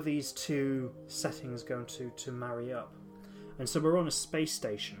 how are these two settings going to marry up? And so we're on a space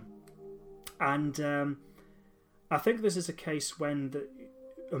station, and I think this is a case when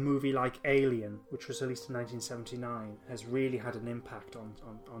a movie like Alien, which was released in 1979, has really had an impact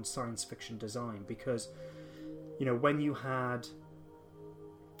on science fiction design, because when you had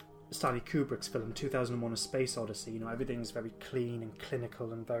Stanley Kubrick's film 2001: A Space Odyssey, everything's very clean and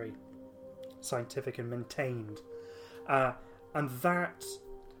clinical and very scientific and maintained, and that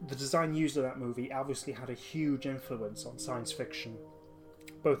the design used in that movie obviously had a huge influence on science fiction,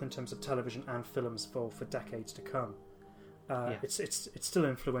 both in terms of television and films for decades to come. It's still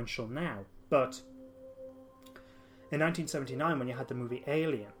influential now, but in 1979, when you had the movie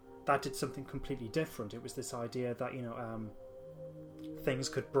Alien, that did something completely different. It was this idea that things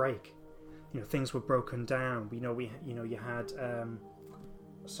could break, things were broken down. You had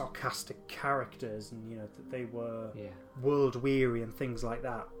sarcastic characters, and that they were world weary and things like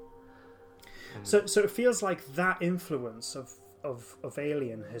that. So it feels like that influence of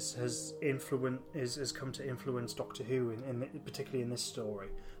Alien has come to influence Doctor Who, particularly in this story.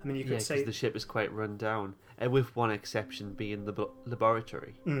 I mean, you could say the ship is quite run down, with one exception being the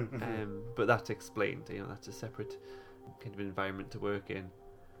laboratory. Mm-hmm. But that's explained. That's a separate kind of environment to work in.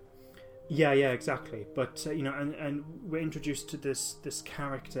 Yeah, exactly. But and we're introduced to this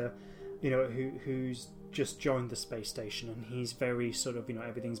character, who's just joined the space station, and he's very sort of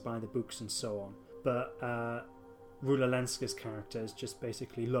everything's by the books and so on. But Rula Lenska's character is just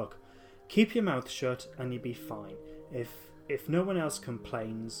basically, look, keep your mouth shut and you'll be fine. If no one else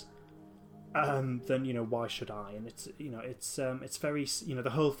complains, then why should I? And it's very the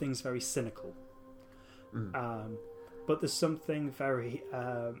whole thing's very cynical. But there's something very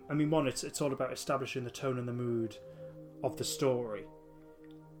one, it's all about establishing the tone and the mood of the story.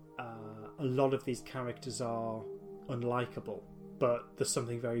 A lot of these characters are unlikable, but there's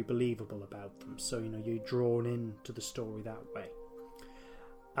something very believable about them, so you're drawn into the story that way.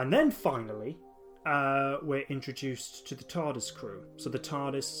 And then finally we're introduced to the TARDIS crew. So the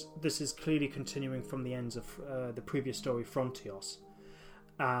TARDIS, this is clearly continuing from the ends of the previous story, Frontios.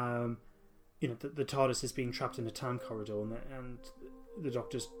 The TARDIS is being trapped in a time corridor, and the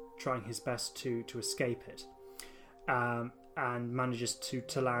Doctor's trying his best to escape it, and manages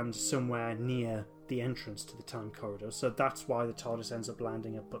to land somewhere near the entrance to the time corridor. So that's why the TARDIS ends up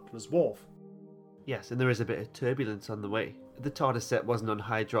landing at Butler's Wharf. Yes, and there is a bit of turbulence on the way. The TARDIS set wasn't on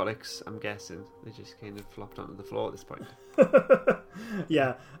hydraulics, I'm guessing. They just kind of flopped onto the floor at this point.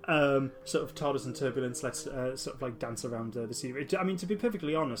 Yeah, sort of TARDIS and turbulence. Let's sort of like dance around the scene. I mean, to be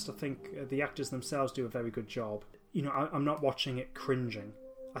perfectly honest, I think the actors themselves do a very good job. I'm not watching it cringing.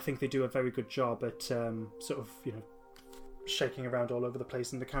 I think they do a very good job at sort of shaking around all over the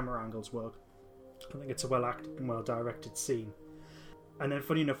place, and the camera angles work. I think it's a well acted and well directed scene. And then,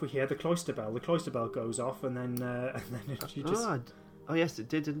 funny enough, we hear the cloister bell. The cloister bell goes off, and then you just. Oh yes, it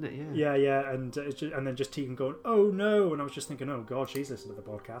did, didn't it? Yeah. Yeah, and then just Tegan going, "Oh no!" And I was just thinking, "Oh God, she's listening to the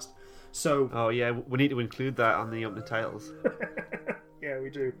podcast." So. Oh yeah, we need to include that on the opening titles. Yeah, we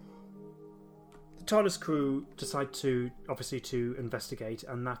do. The TARDIS crew decide to investigate,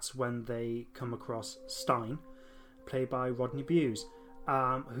 and that's when they come across Stein, played by Rodney Bewes,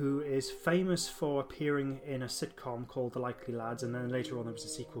 who is famous for appearing in a sitcom called The Likely Lads, and then later on there was a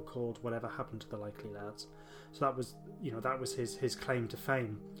sequel called Whatever Happened to the Likely Lads. So that was his claim to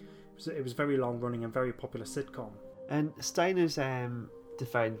fame. It was very long running and very popular sitcom. And Stein is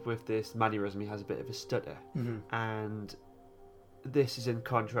defined with this mannerism. He has a bit of a stutter, and this is in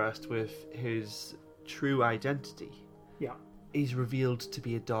contrast with his true identity. Yeah, he's revealed to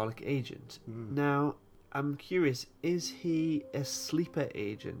be a Dalek agent. Now, I'm curious, is he a sleeper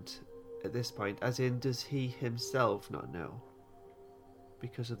agent, at this point? As in, does he himself not know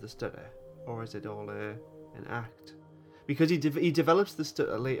because of the stutter, or is it all an act? Because he develops the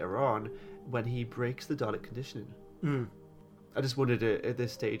stutter later on when he breaks the Dalek conditioning. I just wondered at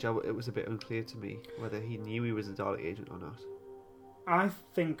this stage, it was a bit unclear to me whether he knew he was a Dalek agent or not. I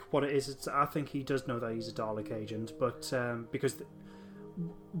think what it is, I think he does know that he's a Dalek agent, but because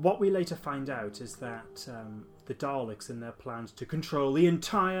what we later find out is that the Daleks, in their plans to control the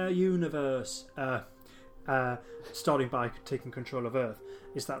entire universe, starting by taking control of Earth,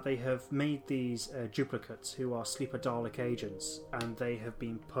 is that they have made these duplicates who are sleeper Dalek agents, and they have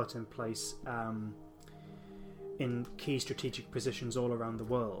been put in place in key strategic positions all around the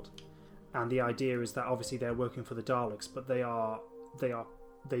world. And the idea is that obviously they're working for the Daleks, but they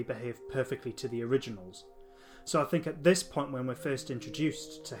behave perfectly to the originals. So I think at this point, when we're first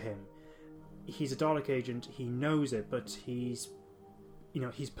introduced to him, he's a Dalek agent, he knows it, but he's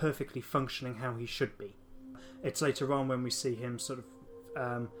perfectly functioning how he should be. It's later on when we see him sort of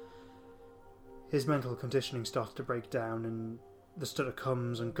his mental conditioning starts to break down and the stutter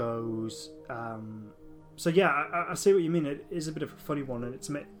comes and goes. So yeah, I see what you mean. It is a bit of a funny one, and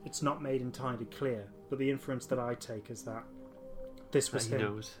it's not made entirely clear, but the inference that I take is that this was him. He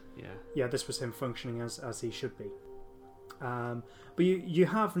knows. Yeah, this was him functioning as he should be. But you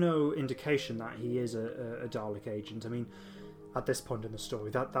have no indication that he is a Dalek agent. I mean, at this point in the story,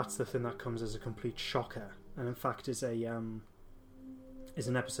 that's the thing that comes as a complete shocker, and in fact is an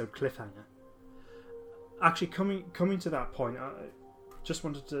episode cliffhanger. Actually, coming to that point, I just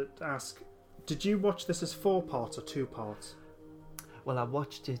wanted to ask: did you watch this as 4 parts or 2 parts? Well, I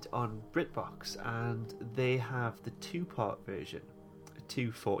watched it on BritBox, and they have the 2-part version,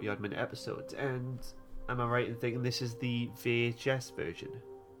 2 40-odd minute episodes. And am I right in thinking this is the VHS version?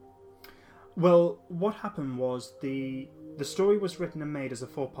 Well, what happened was the story was written and made as a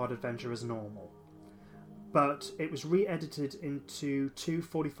 4-part adventure as normal, but it was re-edited into 2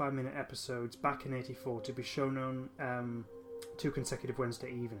 45-minute episodes back in '84 to be shown on 2 consecutive Wednesday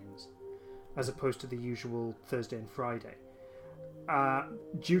evenings, as opposed to the usual Thursday and Friday,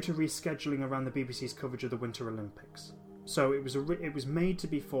 due to rescheduling around the BBC's coverage of the Winter Olympics. So it was made to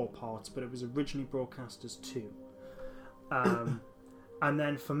be 4 parts, but it was originally broadcast as 2. And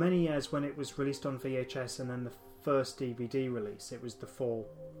then for many years, when it was released on VHS and then the first DVD release, it was the 4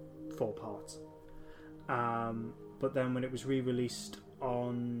 parts. But then when it was re-released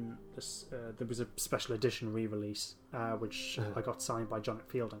on this, there was a special edition re-release, which I got signed by John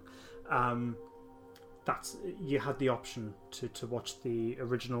Fielding. You had the option to watch the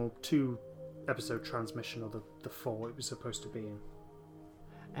original 2-episode transmission, or the 4 it was supposed to be in.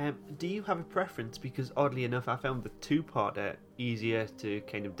 Do you have a preference? Because oddly enough, I found the 2-parter easier to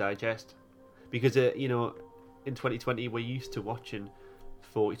kind of digest. Because in 2020 we're used to watching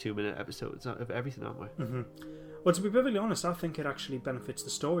 42-minute episodes of everything, aren't we? Mm-hmm. Well, to be perfectly honest, I think it actually benefits the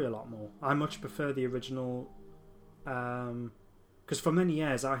story a lot more. I much prefer the original, because for many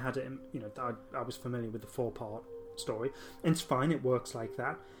years I had it. I was familiar with the 4-part story, and it's fine. It works like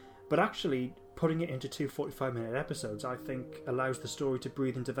that. But actually, putting it into 2 45-minute episodes, I think, allows the story to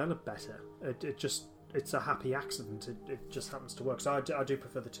breathe and develop better. It's a happy accident. It just happens to work. So I do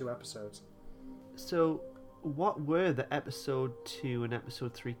prefer the 2 episodes. So, what were the episode 2 and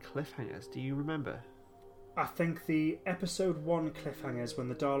episode 3 cliffhangers? Do you remember? I think the episode 1 cliffhangers when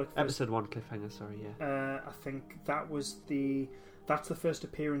the Dalek... Episode 1 cliffhanger, sorry, yeah. I think that's the first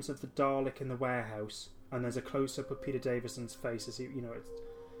appearance of the Dalek in the warehouse, and there's a close-up of Peter Davison's face as you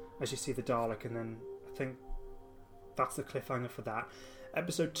see the Dalek, and then I think that's the cliffhanger for that.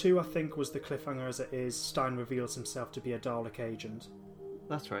 Episode 2, I think, was the cliffhanger as it is. Stein reveals himself to be a Dalek agent.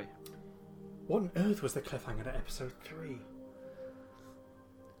 That's right. What on earth was the cliffhanger to episode 3?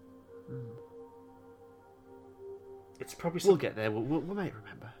 It's probably we'll get there. We might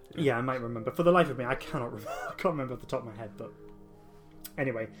remember. Yeah, I might remember. For the life of me, I cannot remember. I can't remember off the top of my head. But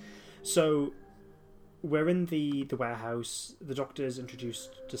anyway, so we're in the warehouse. The Doctor is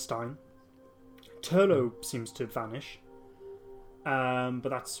introduced to Stein. Turlough seems to vanish, but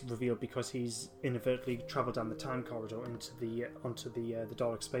that's revealed because he's inadvertently travelled down the time corridor onto the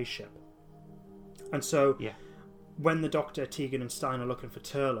Dalek spaceship. And so, when the Doctor, Tegan, and Stein are looking for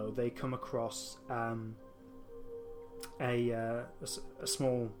Turlough, they come across a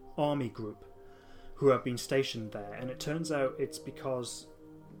small army group who have been stationed there, and it turns out it's because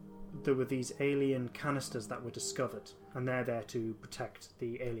there were these alien canisters that were discovered, and they're there to protect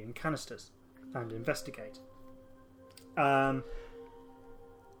the alien canisters and investigate. Now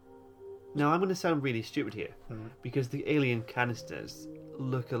I'm going to sound really stupid here, because the alien canisters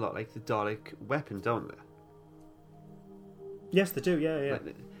look a lot like the Dalek weapon, don't they? Yes, they do. Yeah.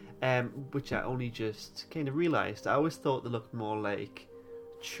 which I only just kind of realised. I always thought they looked more like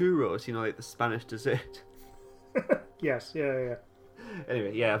churros, like the Spanish dessert. Yes, yeah.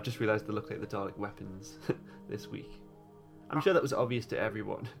 Anyway, yeah, I've just realised they look like the Dalek weapons this week. I'm sure that was obvious to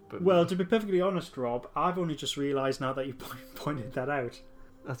everyone. But well, to be perfectly honest, Rob, I've only just realised now that you pointed that out.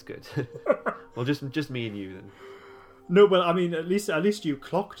 That's good. Well, just me and you then. No, well, I mean, at least you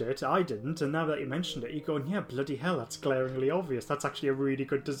clocked it. I didn't, and now that you mentioned it, you're going, yeah, bloody hell, that's glaringly obvious. That's actually a really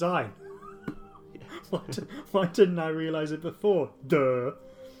good design. Why didn't I realise it before? Duh.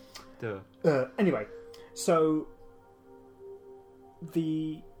 Anyway, so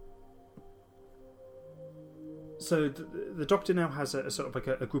the Doctor now has a sort of like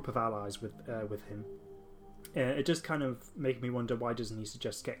a group of allies with him. It just kind of made me wonder, why doesn't he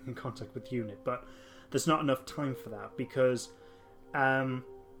suggest getting in contact with UNIT? But there's not enough time for that, because a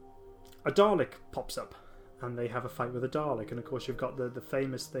Dalek pops up and they have a fight with a Dalek, and of course you've got the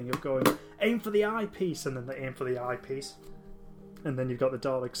famous thing of going, aim for the eyepiece, and then they aim for the eyepiece, and then you've got the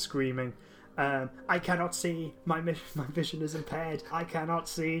Dalek screaming, I cannot see, my vision is impaired, I cannot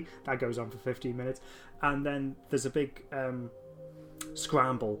see. That goes on for 15 minutes, and then there's a big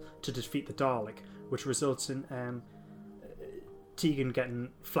scramble to defeat the Dalek, which results in Tegan getting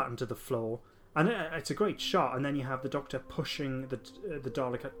flattened to the floor, and it's a great shot. And then you have the Doctor pushing the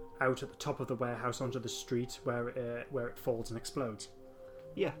Dalek out at the top of the warehouse onto the street, where it falls and explodes.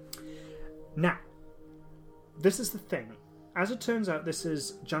 Yeah. Now, this is the thing. As it turns out, this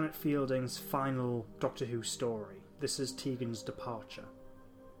is Janet Fielding's final Doctor Who story. This is Tegan's departure.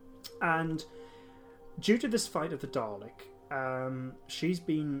 And due to this fight of the Dalek, she's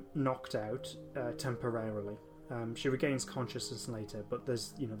been knocked out temporarily. She regains consciousness later, but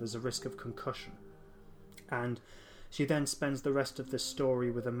there's a risk of concussion. And she then spends the rest of this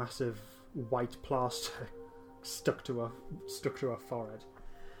story with a massive white plaster stuck to her forehead.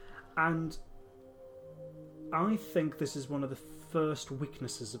 And I think this is one of the first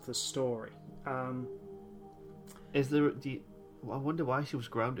weaknesses of the story. Is there? I wonder why she was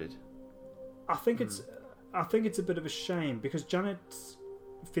grounded. I think it's a bit of a shame, because Janet's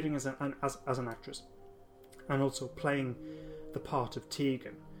fitting as an actress, and also playing the part of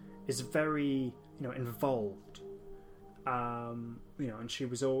Tegan, is very involved. And she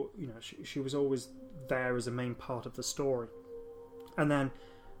was she was always there as a main part of the story, and then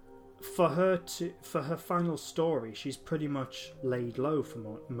for her final story, she's pretty much laid low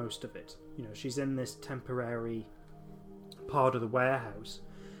for most of it. She's in this temporary part of the warehouse,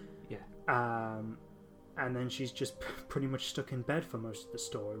 and then she's just pretty much stuck in bed for most of the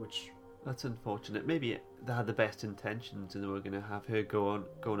story, which... That's unfortunate. Maybe they had the best intentions and they were going to have her going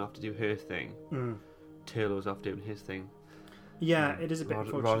off to do her thing. Turlough's off doing his thing. Yeah, it is a bit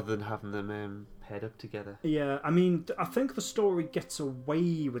unfortunate. Rather than having them paired up together. Yeah, I mean, I think the story gets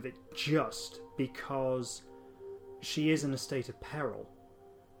away with it just because she is in a state of peril.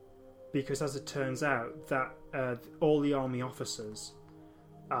 Because as it turns out, that all the army officers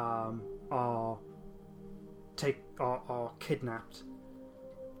are kidnapped,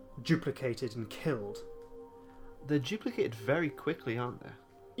 duplicated and killed. They're duplicated very quickly, aren't they?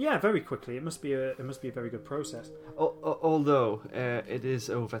 Yeah, very quickly. It must be a very good process. Although it is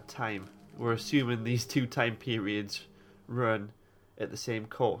over time. We're assuming these two time periods run at the same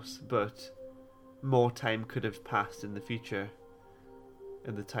course, but more time could have passed in the future,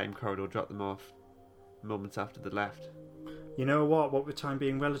 and the time corridor dropped them off moments after they left. You know what? What with time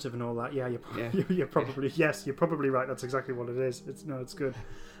being relative and all that, you're probably yes, you're probably right. That's exactly what it is. It's good.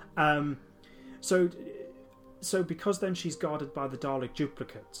 So because then she's guarded by the Dalek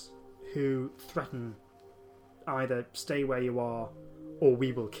duplicates, who threaten either stay where you are or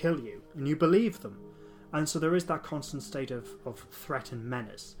we will kill you, and you believe them. And so there is that constant state of threat and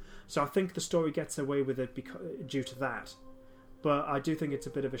menace. So I think the story gets away with it due to that. But I do think it's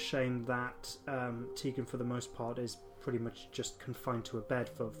a bit of a shame that Tegan, for the most part, is pretty much just confined to a bed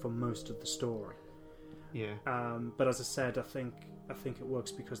for most of the story. Yeah. But as I said, I think it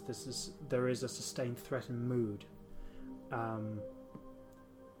works because there is a sustained threat and mood.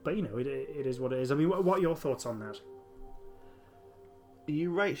 But it is what it is. I mean, what are your thoughts on that?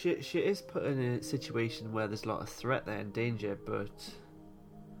 You're right. She is put in a situation where there's a lot of threat there and danger, but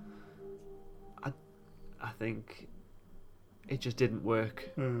I think it just didn't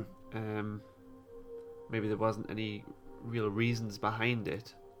work. Maybe there wasn't any real reasons behind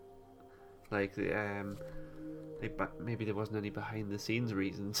it. Maybe there wasn't any behind the scenes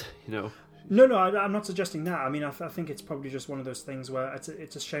reasons, No, I'm not suggesting that. I mean, I think it's probably just one of those things where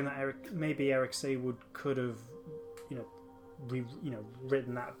it's a shame that Eric Saywood could have,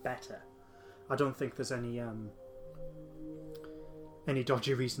 written that better. I don't think there's any any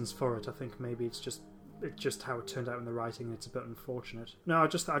dodgy reasons for it. I think maybe it's just how it turned out in the writing. It's a bit unfortunate. No, I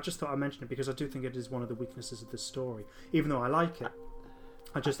just thought I'd mention it because I do think it is one of the weaknesses of this story, even though I like it.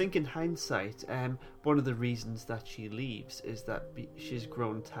 I think in hindsight, one of the reasons that she leaves is that she's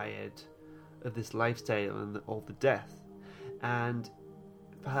grown tired of this lifestyle and all the death, and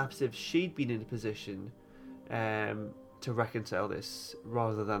perhaps if she'd been in a position to reconcile this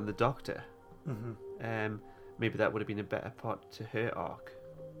rather than the Doctor, maybe that would have been a better part to her arc.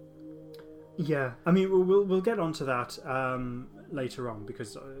 Yeah, I mean we'll get onto that later on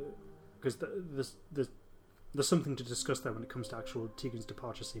because there's something to discuss there when it comes to actual Tegan's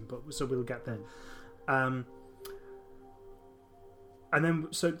departure scene. But so we'll get there. And then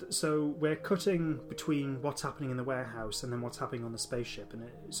so we're cutting between what's happening in the warehouse and then what's happening on the spaceship, and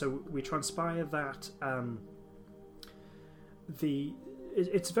so we transpire that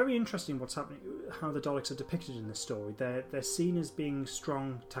it's very interesting what's happening, how the Daleks are depicted in this story. They're seen as being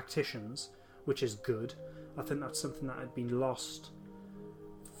strong tacticians, which is good. I think that's something that had been lost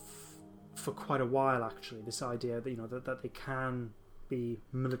for quite a while, actually. This idea that that they can be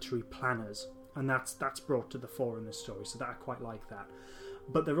military planners, and that's brought to the fore in this story. So that I quite like that.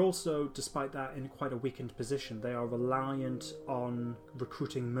 But they're also, despite that, in quite a weakened position. They are reliant on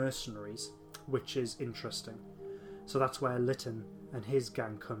recruiting mercenaries, which is interesting. So that's where Lytton and his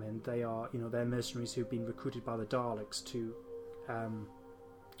gang come in. They are, they're mercenaries who've been recruited by the Daleks to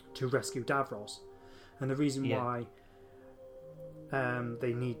rescue Davros. And the reason why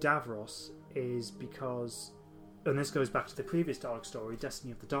they need Davros is because, and this goes back to the previous Dalek story,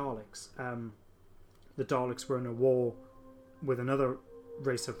 Destiny of the Daleks. The Daleks were in a war with another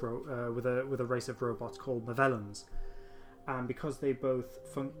race of with a race of robots called Mavellans, and because they both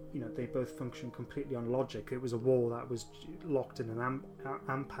function completely on logic, it was a war that was locked in an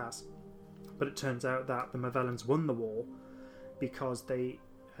impasse. But it turns out that the Mavellans won the war because they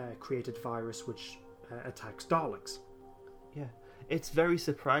created a virus which attacks Daleks. Yeah, it's very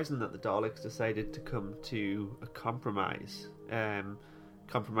surprising that the Daleks decided to come to a compromise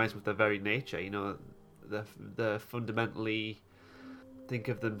with their very nature. They're fundamentally think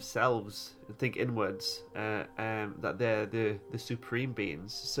of themselves, think inwards, that they're the supreme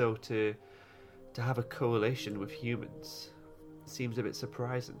beings. So to have a coalition with humans seems a bit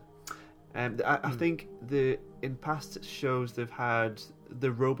surprising. I think in past shows they've had the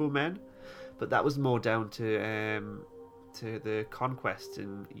Robomen, but that was more down to the conquest,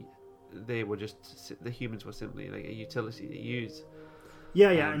 and they were just, the humans were simply like a utility to use.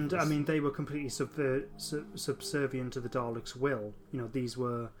 Yeah, and I mean they were completely subservient to the Daleks' will. These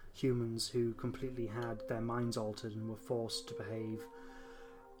were humans who completely had their minds altered and were forced to behave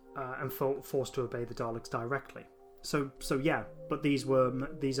and forced to obey the Daleks directly. So yeah, but these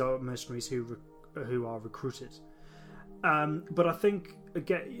are mercenaries who are recruited. But I think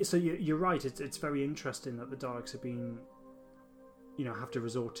again, so you're right. It's very interesting that the Daleks have been, have to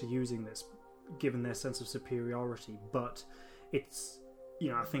resort to using this, given their sense of superiority. But it's,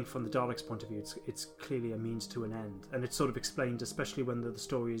 I think from the Daleks' point of view, it's clearly a means to an end, and it's sort of explained, especially when the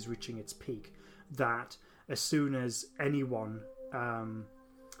story is reaching its peak, that as soon as anyone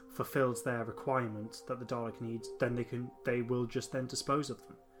fulfills their requirements that the Dalek needs, then they will just then dispose of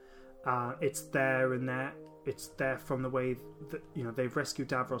them. It's there in there. It's there from the way that they've rescued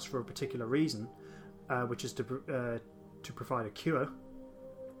Davros for a particular reason, which is to provide a cure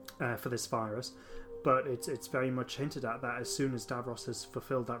for this virus. But it's very much hinted at that as soon as Davros has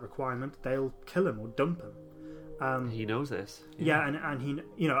fulfilled that requirement, they'll kill him or dump him. He knows this. Yeah, and he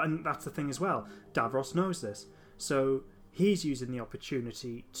and that's the thing as well. Davros knows this, so he's using the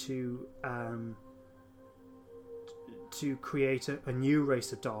opportunity to create a new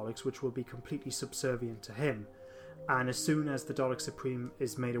race of Daleks, which will be completely subservient to him. And as soon as the Dalek Supreme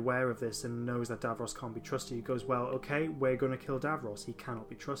is made aware of this and knows that Davros can't be trusted, he goes, well, okay, we're going to kill Davros. He cannot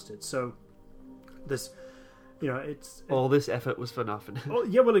be trusted. So this, all this effort was for nothing. Oh,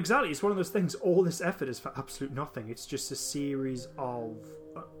 yeah, well, exactly. It's one of those things. All this effort is for absolute nothing. It's just a series of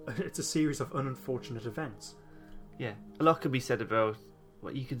unfortunate events. Yeah, a lot can be said about.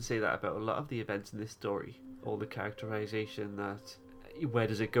 Well, you can say that about a lot of the events in this story. All the characterization that where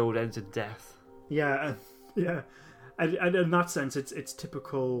does it go? It ends in death. Yeah, yeah, and in that sense, it's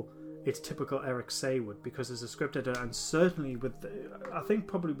typical. It's typical Eric Saywood, because as a script editor, and certainly I think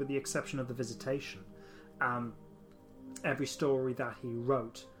probably with the exception of The Visitation, every story that he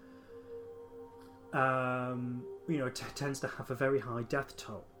wrote, tends to have a very high death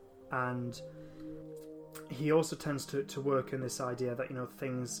toll, and he also tends to work in this idea that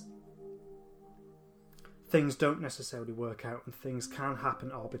things things don't necessarily work out and things can happen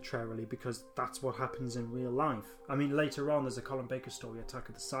arbitrarily because that's what happens in real life. I mean, later on there's a Colin Baker story, Attack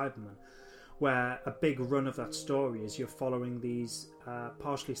of the Cybermen, where a big run of that story is you're following these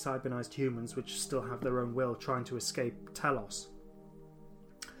partially cybernized humans which still have their own will trying to escape Telos,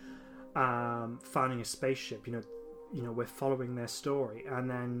 finding a spaceship. You know, we're following their story, and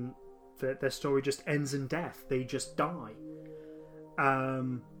then their story just ends in death. They just die.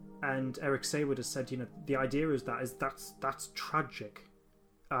 And Eric Saywood has said, you know, the idea is that's tragic.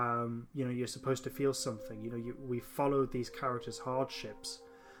 You know, you're supposed to feel something. You know, we followed these characters' hardships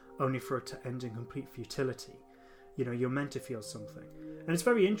only for it to end in complete futility. You know, you're meant to feel something. And it's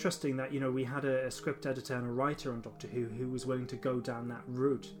very interesting that, you know, we had a script editor and a writer on Doctor Who was willing to go down that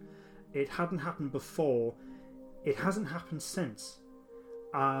route. It hadn't happened before. It hasn't happened since.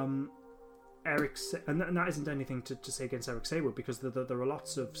 And that isn't anything to say against Eric Saywood, because there are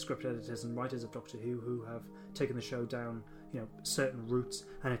lots of script editors and writers of Doctor Who have taken the show down, you know, certain routes,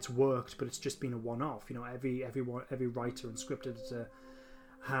 and it's worked, but it's just been a one-off. You know, every writer and script editor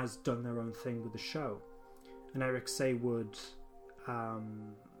has done their own thing with the show, and Eric Saywood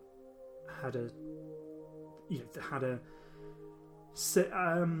had a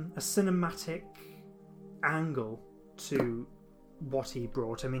cinematic angle to what he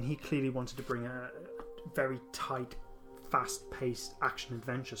brought. I mean, he clearly wanted to bring a very tight, fast-paced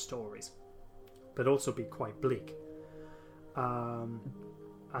action-adventure stories, but also be quite bleak. Do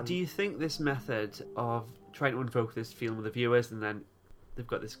you think this method of trying to invoke this feeling with the viewers, and then they've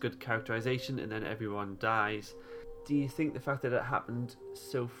got this good characterization, and then everyone dies, do you think the fact that it happened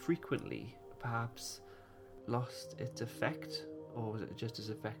so frequently perhaps lost its effect, or was it just as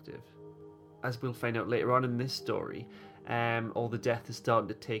effective? As we'll find out later on in this story, all the death is starting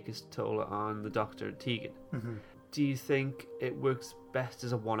to take its toll on the Doctor and Tegan. Mm-hmm. Do you think it works best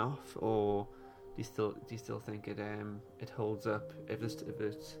as a one-off, or do you still think it holds up if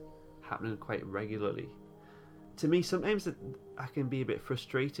it's happening quite regularly? To me, sometimes I can be a bit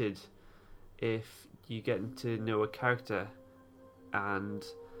frustrated if you get to know a character and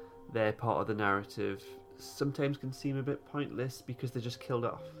their part of the narrative sometimes can seem a bit pointless because they're just killed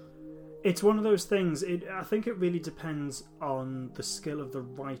off. It's one of those things. I think it really depends on the skill of the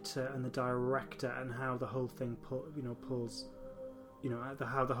writer and the director and how the whole thing pulls. You know,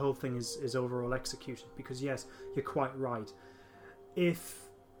 how the whole thing is overall executed. Because yes, you're quite right. If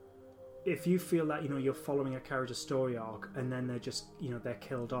you feel that, you know, you're following a character story arc and then they're just, you know, they're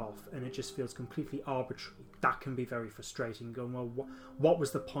killed off and it just feels completely arbitrary, that can be very frustrating. Going, well, what was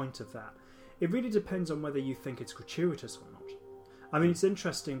the point of that? It really depends on whether you think it's gratuitous or not. I mean, it's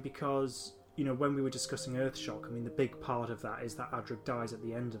interesting because, you know, when we were discussing Earthshock, I mean, the big part of that is that Adric dies at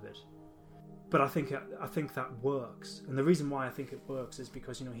the end of it. But I think that works, and the reason why I think it works is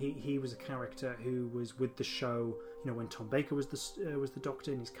because, you know, he was a character who was with the show, you know, when Tom Baker was the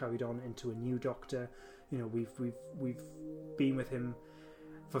Doctor, and he's carried on into a new Doctor. You know, we've been with him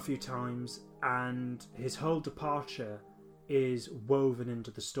for a few times, and his whole departure is woven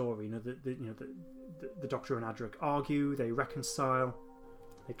into the story. You know, the Doctor and Adric argue, they reconcile,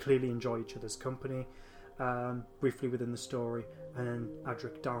 they clearly enjoy each other's company, briefly within the story, and then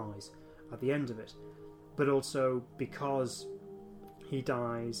Adric dies at the end of it. But also because he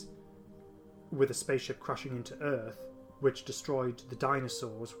dies with a spaceship crashing into Earth, which destroyed the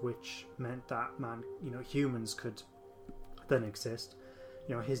dinosaurs, which meant that humans could then exist.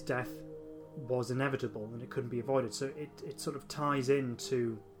 You know, his death was inevitable and it couldn't be avoided. So it sort of ties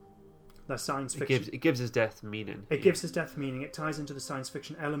into the science fiction. It gives his death meaning. It gives his death meaning. It ties into the science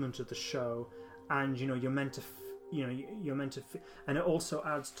fiction element of the show, and you know, you're meant to, and it also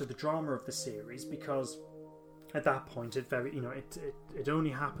adds to the drama of the series, because at that point it only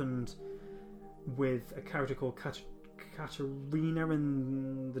happened with a character called Katarina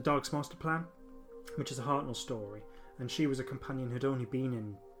in the Daleks' Master Plan, which is a Hartnell story, and she was a companion who'd only been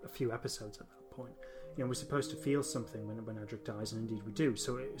in a few episodes at that point. You know, we're supposed to feel something when Adric dies, and indeed we do.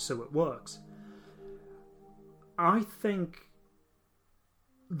 So it works. I think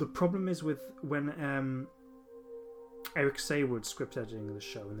the problem is with when Eric Saywood's script editing the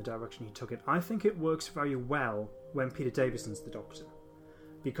show and the direction he took it. I think it works very well when Peter Davison's the Doctor,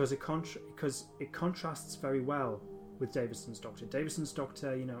 because it contrasts very well with Davison's Doctor. Davison's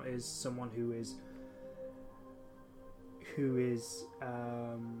Doctor, you know, is someone who is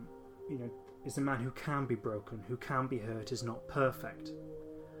a man who can be broken, who can be hurt, is not perfect,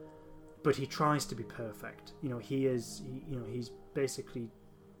 but he tries to be perfect. You know, he's basically,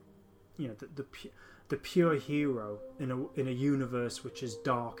 you know, the pure hero in a universe which is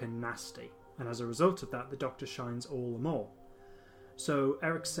dark and nasty, and as a result of that, the Doctor shines all the more. So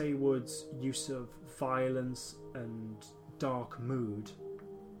Eric Saywood's use of violence and dark mood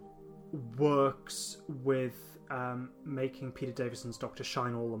works with making Peter Davison's Doctor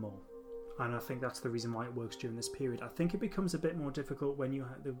shine all the more. And I think that's the reason why it works during this period. I think it becomes a bit more difficult when you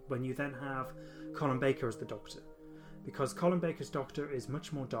then have Colin Baker as the Doctor, because Colin Baker's Doctor is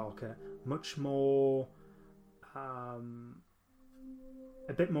much more darker, much more a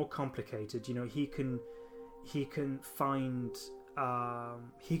bit more complicated. You know, he can find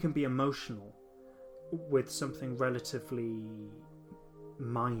he can be emotional with something relatively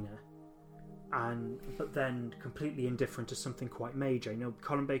minor, but then completely indifferent to something quite major. You know,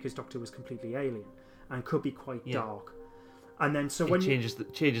 Colin Baker's Doctor was completely alien and could be quite dark. And then so when changes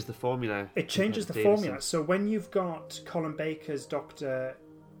the formula. It changes the formula. So when you've got Colin Baker's Doctor,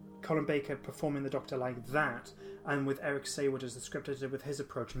 Colin Baker performing the Doctor like that, and with Eric Saward as the script editor with his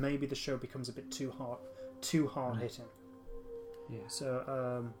approach, maybe the show becomes a bit too hard hitting. Yeah.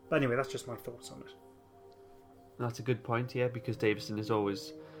 So, but anyway, that's just my thoughts on it. That's a good point, yeah, because Davison is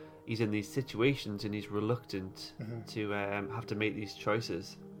always, he's in these situations and he's reluctant to have to make these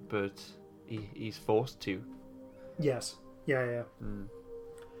choices, but he's forced to. Yes. Yeah.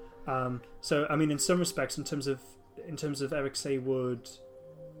 So, I mean, in some respects, in terms of Eric Saward,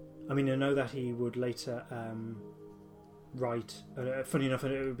 I mean, I know that he would later write. Funny enough,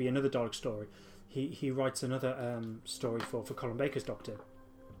 it would be another Dalek story. He writes another story for Colin Baker's Doctor.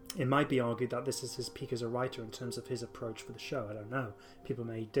 It might be argued that this is his peak as a writer in terms of his approach for the show. I don't know. People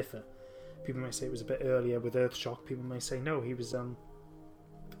may differ. People may say it was a bit earlier with Earthshock. People may say no, he was.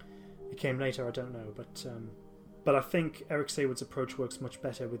 It came later. I don't know, but I think Eric Saward's approach works much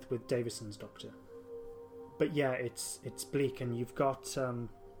better with Davison's Doctor. But yeah, it's bleak, and you've got.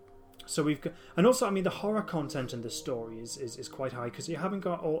 So we've got, and also, I mean, the horror content in this story is quite high, because you haven't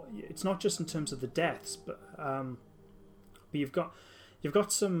got all. It's not just in terms of the deaths, but you've got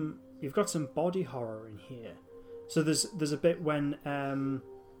some body horror in here. So there's a bit when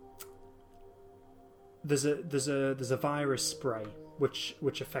there's a virus spray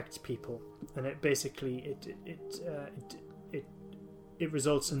which affects people, and it basically it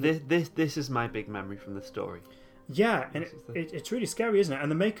results in this is my big memory from the story. Yeah, and it's really scary, isn't it?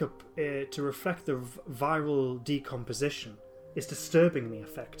 And the makeup to reflect the viral decomposition is disturbingly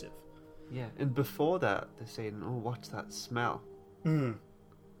effective. Yeah, and before that, they're saying, "Oh, what's that smell?" And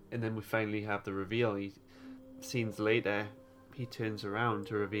then we finally have the reveal. Scenes later, he turns around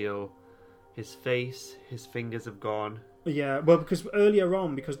to reveal his face. His fingers have gone. Yeah, well, because earlier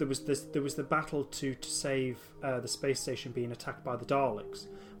on, because there was the battle to save the space station being attacked by the Daleks,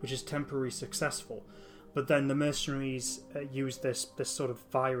 which is temporarily successful. But then the mercenaries use this sort of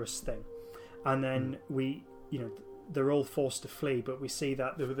virus thing, and then they're all forced to flee. But we see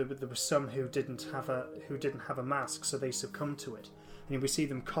that there were some who didn't have a mask, so they succumbed to it. And we see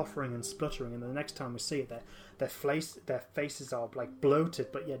them coughing and spluttering, and the next time we see it, their faces are like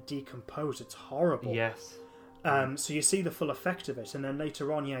bloated but yet decomposed. It's horrible. Yes. So you see the full effect of it, and then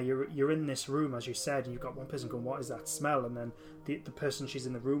later on, you're in this room, as you said, and you've got one person going, "What is that smell?" And then the person she's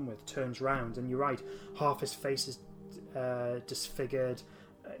in the room with turns round, and you're right, half his face is disfigured.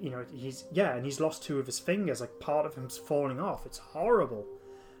 He's lost two of his fingers, like part of him's falling off. It's horrible.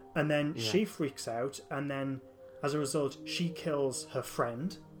 And then she freaks out, and then as a result, she kills her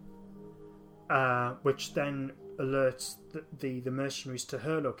friend, which then alerts the mercenaries to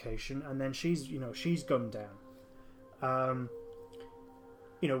her location, and then she's gunned down.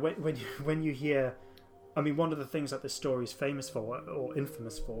 When you hear, I mean, one of the things that this story is famous for, or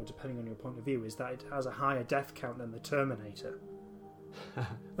infamous for, depending on your point of view, is that it has a higher death count than the Terminator.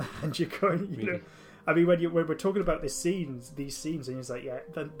 And you're going, really? I mean, when we're talking about these scenes, and it's like, yeah,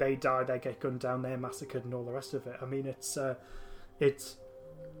 they die, they get gunned down, they're massacred, and all the rest of it. I mean, this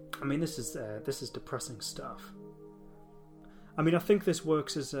is depressing stuff. I mean, I think this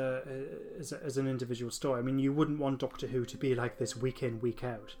works as an individual story. I mean, you wouldn't want Doctor Who to be like this week in, week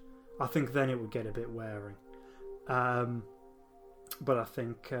out. I think then it would get a bit wearing. But I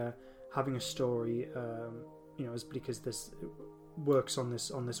think having a story, as bleak as this, works on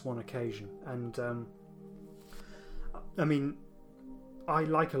this one occasion. And I mean, I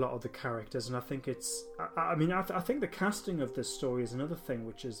like a lot of the characters, and I think it's. I think the casting of this story is another thing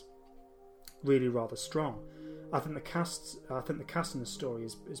which is really rather strong. I think the cast in the story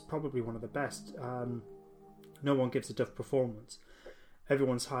is probably one of the best. No one gives a duff performance.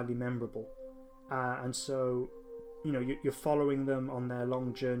 Everyone's highly memorable, and so you're following them on their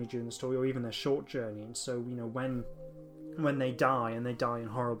long journey during the story, or even their short journey. And so when they die, and they die in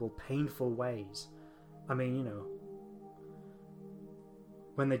horrible, painful ways. I mean,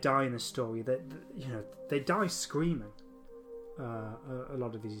 when they die in the story, they die screaming. A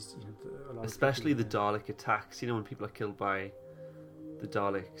lot of these, especially the Dalek attacks. When people are killed by the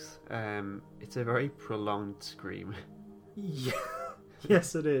Daleks, it's a very prolonged scream. Yeah,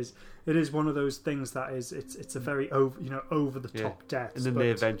 yes, it is. It is one of those things that is. It's a very over the top death, and then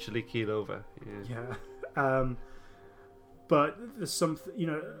they eventually keel over. Yeah. But there's something,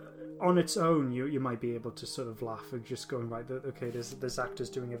 on its own, you might be able to sort of laugh and just going, right, okay, this actor's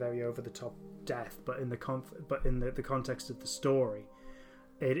doing a very over the top death, but in the context of the story,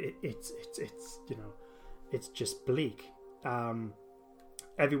 it's just bleak.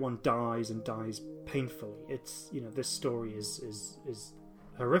 Everyone dies and dies painfully. It's this story is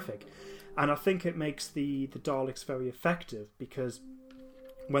horrific, and I think it makes the Daleks very effective, because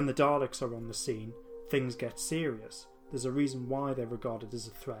when the Daleks are on the scene, things get serious. There's a reason why they're regarded as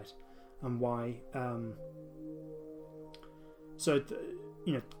a threat, and why.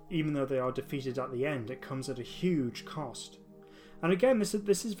 Even though they are defeated at the end, it comes at a huge cost. And again, this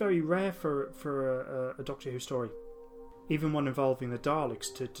is very rare for a Doctor Who story, even one involving the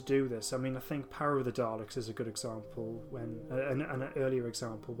Daleks, to do this. I mean, I think Power of the Daleks is a good example, when an earlier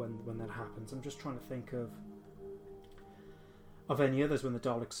example when that happens. I'm just trying to think of any others when the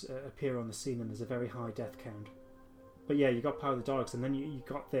Daleks appear on the scene and there's a very high death count. But yeah, you got Power of the Daleks, and then you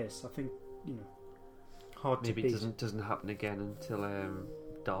got this. I think hard maybe to beat. Maybe it doesn't happen again until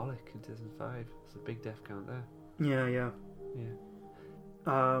Dalek in 2005. It's a big death count there. Yeah.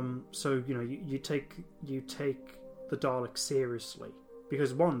 So you take the Daleks seriously,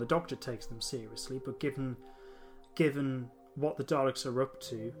 because one, the Doctor takes them seriously, but given what the Daleks are up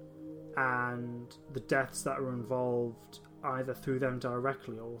to and the deaths that are involved, either through them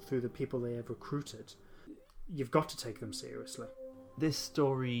directly or through the people they have recruited, you've got to take them seriously. This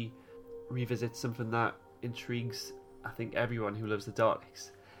story revisits something that intrigues, I think, everyone who loves the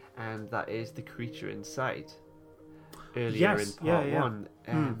Daleks, and that is the creature inside. Earlier in part one,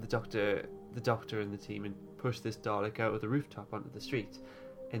 the Doctor and the team pushed this Dalek out of the rooftop onto the street,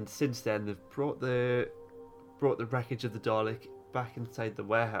 and since then they've brought the wreckage of the Dalek back inside the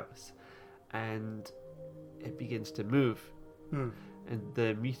warehouse, and it begins to move, and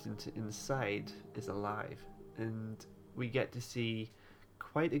the mutant inside is alive, and we get to see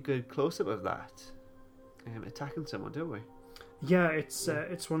quite a good close-up of that attacking someone, don't we? Yeah, it's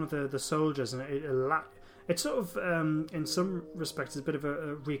one of the soldiers, and it's sort of in some respects a bit of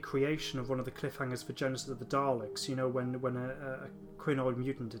a recreation of one of the cliffhangers for Genesis of the Daleks. When a crinoid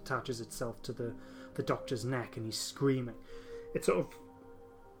mutant attaches itself to the Doctor's neck and he's screaming.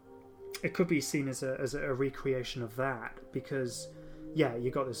 It could be seen as a recreation of that, because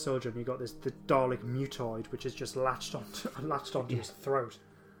you got this soldier and you got the Dalek mutoid, which is just latched onto his throat,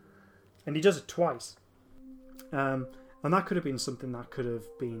 and he does it twice. And that could have been something that could have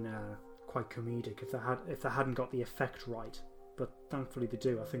been quite comedic if they hadn't got the effect right. But thankfully they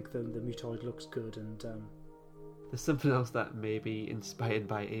do. I think the mutoid looks good, and there's something else that may be inspired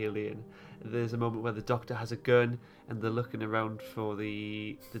by Alien. There's a moment where the Doctor has a gun and they're looking around for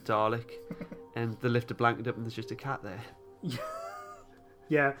the Dalek, and they lift a blanket up and there's just a cat there.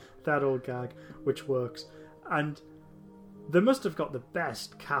 Yeah, that old gag, which works. And they must have got the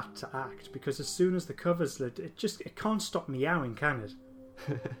best cat to act, because as soon as the cover's lit, it can't stop meowing, can it?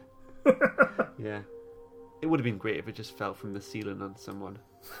 Yeah. It would have been great if it just fell from the ceiling on someone.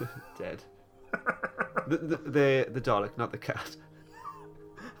 Dead. The Dalek, not the cat.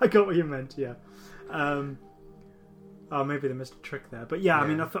 I got what you meant, yeah. Maybe they missed a trick there, but yeah. I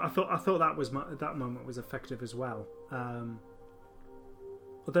mean, I thought that moment was effective as well.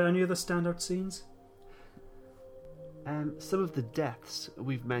 Are there any other standout scenes? Some of the deaths,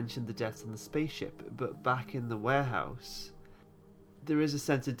 we've mentioned the deaths on the spaceship, but back in the warehouse, there is a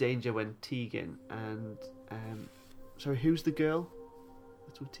sense of danger when Tegan and sorry, who's the girl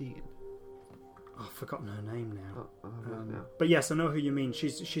that's with Tegan? Oh, I've forgotten her name now. No. But yes, I know who you mean.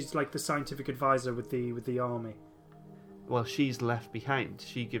 She's like the scientific advisor with the army. Well, she's left behind.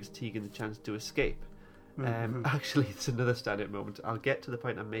 She gives Tegan the chance to escape. Actually, it's another standout moment. I'll get to the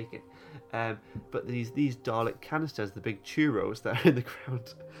point I'm making. But these Dalek canisters, the big churros that are in the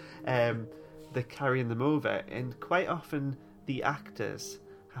ground, they're carrying them over, and quite often the actors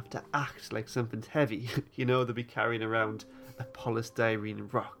have to act like something's heavy. They'll be carrying around a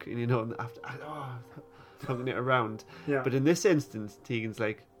polystyrene rock, and after hugging it around. Yeah. But in this instance, Tegan's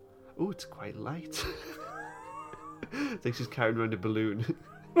like, "Oh, it's quite light." It's like she's carrying around a balloon.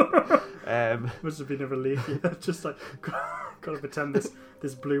 Must have been a relief. Just like, gotta pretend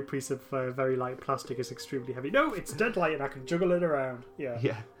this blue piece of very light plastic is extremely heavy. No, it's dead light and I can juggle it around.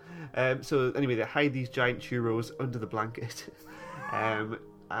 Yeah. So anyway, they hide these giant churros under the blanket,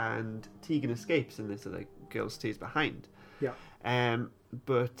 and Tegan escapes, and this other girl stays behind. Yeah.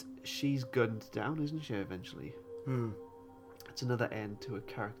 But she's gunned down, isn't she? Eventually. It's another end to a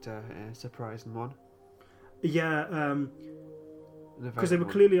character, surprising one. Yeah. Because they were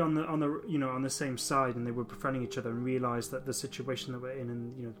clearly on the same side, and they were befriending each other, and realised that the situation they were in,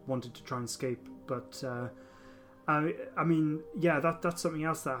 and wanted to try and escape. But I mean, yeah, that's something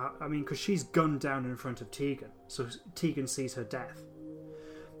else because she's gunned down in front of Tegan, so Tegan sees her death.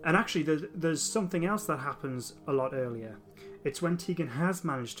 And actually, there's something else that happens a lot earlier. It's when Tegan has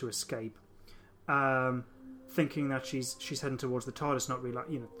managed to escape, thinking that she's heading towards the TARDIS, not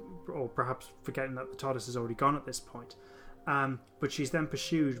really, or perhaps forgetting that the TARDIS is already gone at this point. But she's then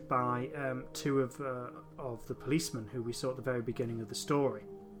pursued by two of the policemen who we saw at the very beginning of the story.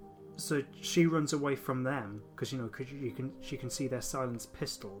 So she runs away from them because she can see their silenced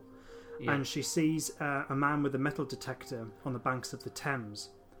pistol, and she sees a man with a metal detector on the banks of the Thames.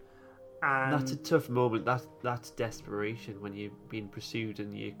 And that's a tough moment. That's desperation when you're being pursued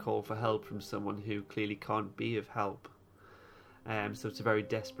and you call for help from someone who clearly can't be of help. So it's a very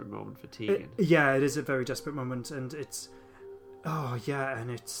desperate moment for Tegan. It is a very desperate moment, and it's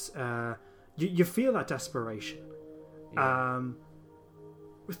you feel that desperation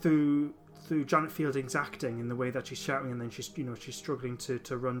through Janet Fielding's acting in the way that she's shouting, and then she's struggling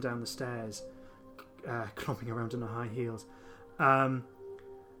to run down the stairs, clomping around in her high heels,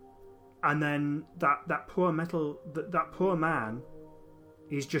 and then that poor man,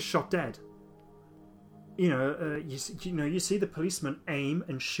 he's just shot dead. You see the policeman aim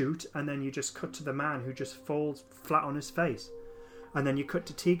and shoot, and then you just cut to the man who just falls flat on his face, and then you cut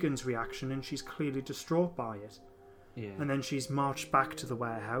to Tegan's reaction, and she's clearly distraught by it. Yeah. And then she's marched back to the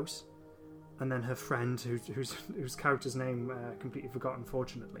warehouse, and then her friend, whose character's name completely forgotten,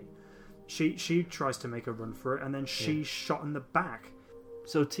 fortunately, she tries to make a run for it, and then she's shot in the back.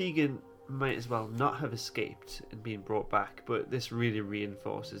 So Tegan might as well not have escaped and been brought back, but this really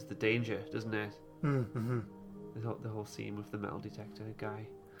reinforces the danger, doesn't it? Mm-hmm. The whole scene with the metal detector guy.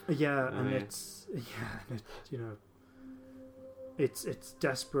 It's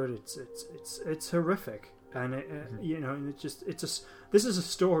desperate. It's horrific, and this is a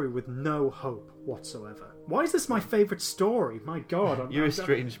story with no hope whatsoever. Why is this my favourite story? My God, you're a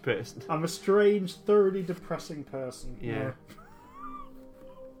strange person. I'm a strange, thoroughly depressing person. Yeah.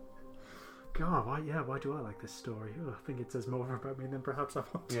 God, why do I like this story? I think it says more about me than perhaps I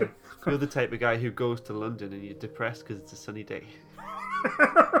want to. You're the type of guy who goes to London and you're depressed because it's a sunny day.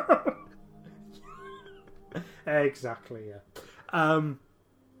 Exactly,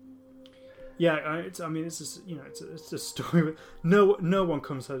 it's a story. No one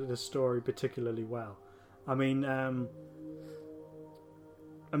comes out of this story particularly well. The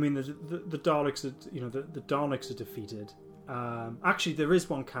Daleks are, the Daleks are defeated. Actually, there is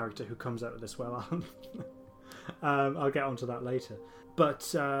one character who comes out of this well. I'll get onto that later. But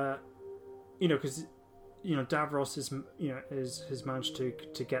because Davros has managed to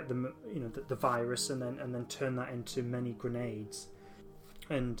get the virus and then turn that into many grenades,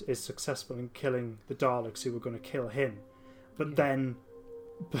 and is successful in killing the Daleks who were going to kill him. But then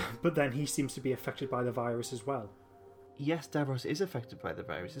he seems to be affected by the virus as well. Yes, Davros is affected by the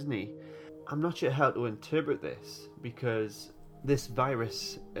virus, isn't he? I'm not sure how to interpret this, because this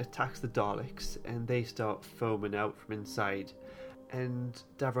virus attacks the Daleks and they start foaming out from inside, and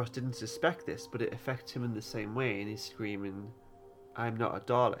Davros didn't suspect this, but it affects him in the same way, and he's screaming, "I'm not a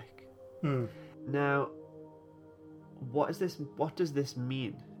Dalek." Now, what does this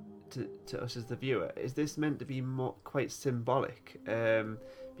mean to us as the viewer? Is this meant to be quite symbolic?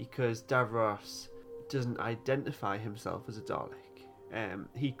 Because Davros doesn't identify himself as a Dalek.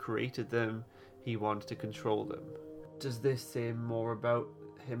 He created them. He wanted to control them. Does this say more about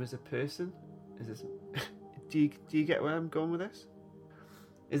him as a person? Is this? Do you get where I'm going with this?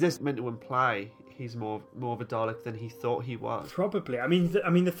 Is this meant to imply he's more of a Dalek than he thought he was? Probably.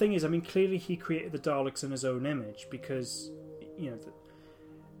 The thing is, clearly he created the Daleks in his own image, because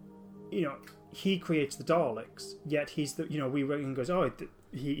he creates the Daleks. Yet he's the we goes, oh,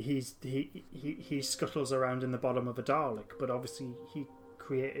 he scuttles around in the bottom of a Dalek, but obviously he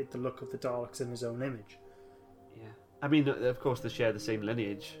created the look of the Daleks in his own image. Yeah, of course they share the same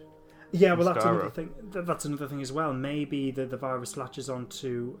lineage. Yeah, well, that's another thing. That's another thing as well. Maybe the virus latches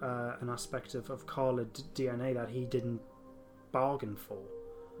onto an aspect of Kharlid DNA that he didn't bargain for.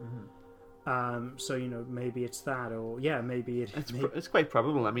 Mm-hmm. Maybe it's that, or maybe it's quite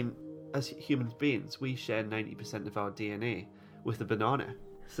probable. As human beings, we share 90% of our DNA with the banana.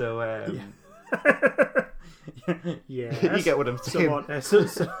 So, yeah, you get what I'm saying.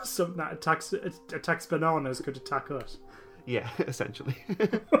 Something that attacks bananas could attack us. Yeah, essentially.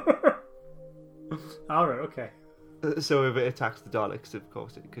 All right, okay. So if it attacks the Daleks, of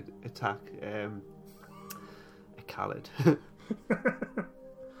course, it could attack a Khaled.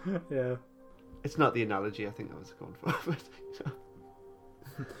 Yeah. It's not the analogy I think I was going for, but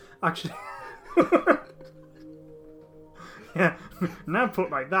Actually, yeah. Now put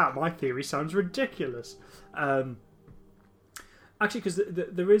like that, my theory sounds ridiculous. Actually, because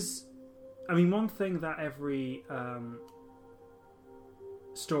there is, I mean, one thing that every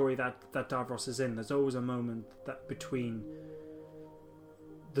story that Davros is in, there's always a moment that between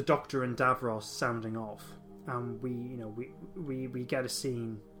the Doctor and Davros sounding off, and we get a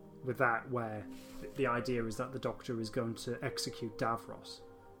scene with that where the idea is that the Doctor is going to execute Davros.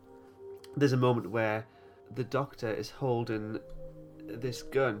 there's a moment where the Doctor is holding this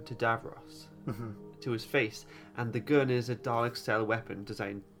gun to Davros, to his face, and the gun is a Dalek-style weapon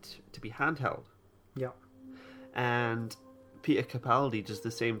designed to be handheld. Yeah. And Peter Capaldi does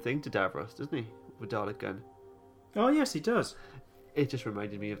the same thing to Davros, doesn't he? With a Dalek gun. Oh, yes, he does. It just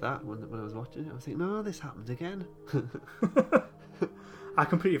reminded me of that when I was watching it. I was thinking, no, this happens again. I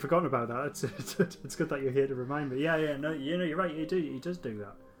completely forgotten about that. It's good that you're here to remind me. Yeah, no, you're right. He does do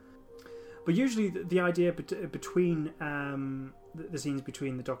that. But usually the idea between the scenes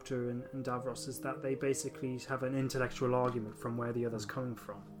between the Doctor and Davros is that they basically have an intellectual argument from where the other's coming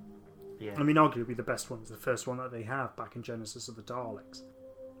from. Yeah. I mean, arguably the best one is the first one that they have back in Genesis of the Daleks.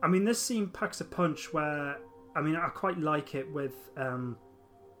 I mean, this scene packs a punch where, I mean, I quite like it with,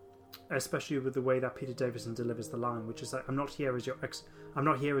 especially with the way that Peter Davison delivers the line, which is like, "I'm not here as your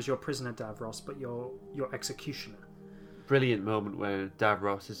prisoner, Davros, but your executioner." Brilliant moment where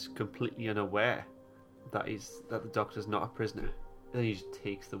Davros is completely unaware that the Doctor's not a prisoner. And he just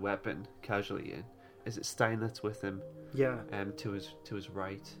takes the weapon casually in. Is it Stein that's with him? Yeah. To his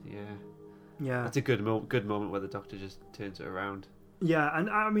right. Yeah. Yeah. It's a good moment where the Doctor just turns it around. Yeah, and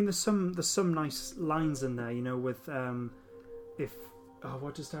I mean, there's some nice lines in there, with what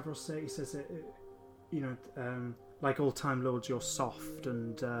does Davros say? He says, like all Time Lords, you're soft,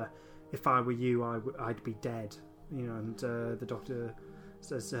 and if I were you, I'd be dead. And the Doctor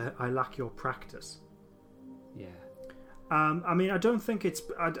says, I lack your practice. Yeah. I mean, I don't think it's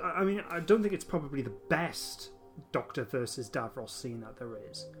probably the best Doctor versus Davros scene that there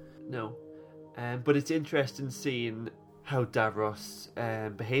is. No, but it's interesting seeing how Davros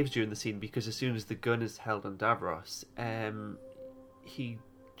behaves during the scene, because as soon as the gun is held on Davros, he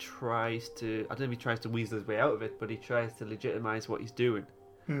tries to, I don't know if he tries to weasel his way out of it, but he tries to legitimize what he's doing.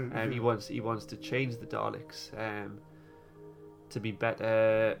 He wants to change the Daleks to be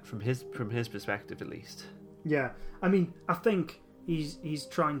better from his perspective, at least. Yeah, I mean, I think he's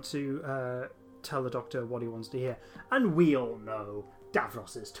trying to tell the Doctor what he wants to hear, and we all know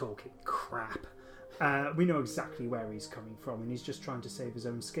Davros is talking crap. We know exactly where he's coming from, and he's just trying to save his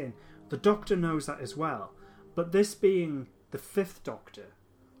own skin. The Doctor knows that as well, but this being the fifth Doctor,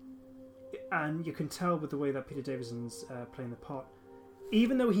 and you can tell with the way that Peter Davison's playing the part,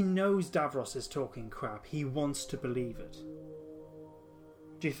 even though he knows Davros is talking crap, he wants to believe it.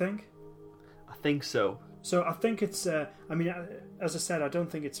 Do you think? I think so. So I think it's, I mean, as I said, I don't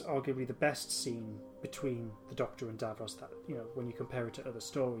think it's arguably the best scene between the Doctor and Davros, that, when you compare it to other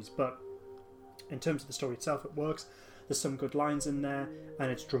stories, but in terms of the story itself, it works. There's some good lines in there, and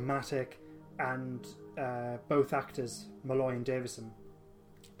it's dramatic, and both actors, Malloy and Davison,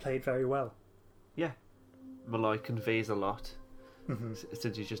 played very well. Yeah. Malloy conveys a lot,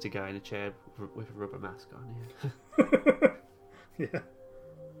 since he's just a guy in a chair with a rubber mask on. Yeah.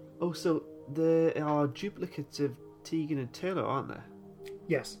 Oh, so there are duplicates of Tegan and Taylor, aren't there?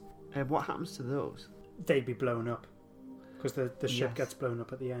 Yes. What happens to those? They'd be blown up, because the ship gets blown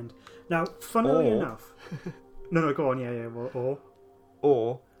up at the end. Now, funnily enough... No, go on, yeah.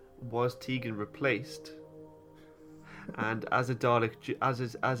 Or was Tegan replaced, and as a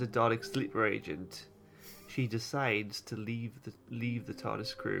Dalek sleeper agent, she decides to leave the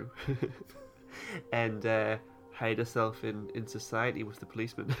TARDIS crew and hide herself in society with the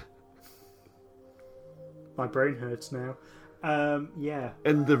policeman. My brain hurts now. Yeah.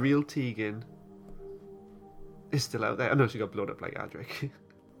 And the real Tegan is still out there. I know she got blown up like Adric.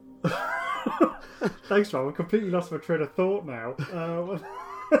 Thanks, Rob. I completely lost my train of thought now.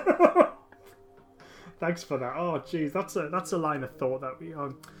 Thanks for that. Oh, jeez, that's a line of thought that we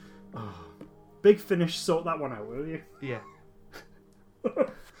Big Finish, sort that one out, will you? Yeah.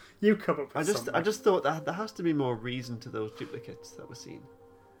 You come up with something. I just thought that there has to be more reason to those duplicates that were seen.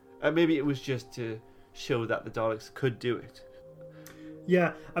 Maybe it was just to show that the Daleks could do it.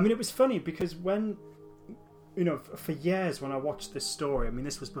 Yeah, I mean, it was funny because when, for years when I watched this story, I mean,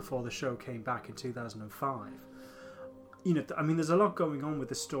 this was before the show came back in 2005, I mean, there's a lot going on with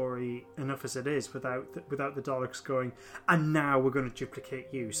the story, enough as it is, without the Daleks going, and now we're going to duplicate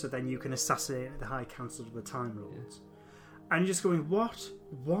you, so then you can assassinate the High Council of the Time Lords. Yeah. And you're just going, what?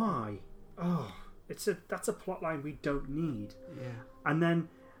 Why? Oh, that's a plotline we don't need. Yeah. And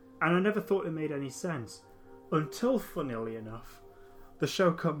I never thought it made any sense until, funnily enough, the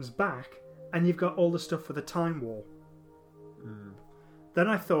show comes back and you've got all the stuff for the Time War. Mm. Then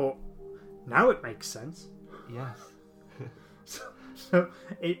I thought, now it makes sense. Yes. So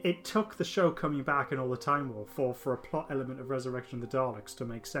it took the show coming back and all the Time War for a plot element of Resurrection of the Daleks to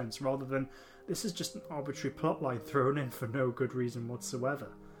make sense, rather than this is just an arbitrary plot line thrown in for no good reason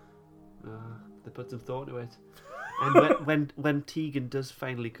whatsoever. They put some thought to it. And when Tegan does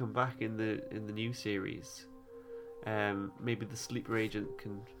finally come back in the new series, maybe the sleeper agent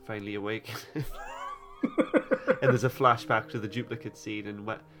can finally awaken. And there's a flashback to the duplicate scene and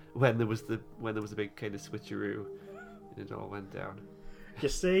when there was a big kind of switcheroo and it all went down. You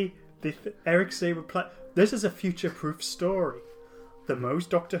see, Eric Saber this is a future-proof story. The more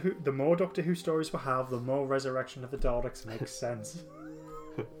Doctor Who stories we have, the more Resurrection of the Daleks makes sense.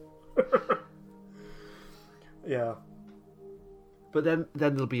 Yeah. But then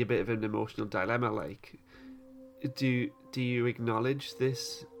there'll be a bit of an emotional dilemma, like, do you acknowledge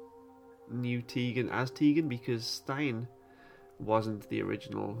this new Tegan as Tegan? Because Stein wasn't the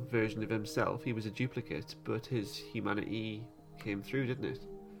original version of himself. He was a duplicate, but his humanity came through, didn't it?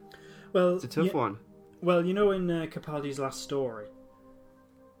 Well, it's a tough one. Well, in Capaldi's last story,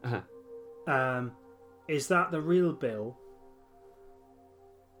 is that the real Bill?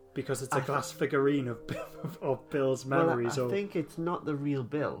 Because it's a glass figurine of Bill's memories. Well, I think it's not the real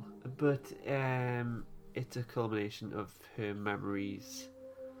Bill, but it's a culmination of her memories.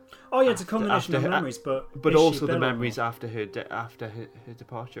 Oh yeah, it's a culmination of memories, but also the memories after her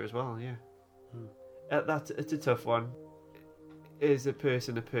departure as well. Yeah, it's a tough one. Is a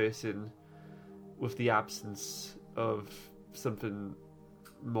person with the absence of something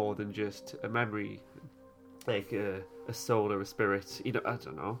more than just a memory, like a soul or a spirit? I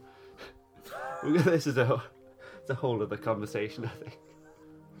don't know. This is a whole other conversation, I think.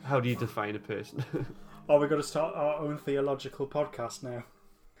 How do you define a person? Oh, we've got to start our own theological podcast now,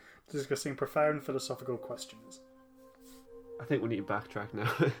 discussing profound philosophical questions. I think we need to backtrack now.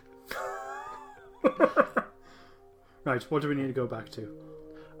 Right, what do we need to go back to?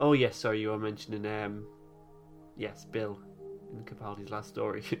 Oh yes, sorry, you were mentioning Bill in Capaldi's last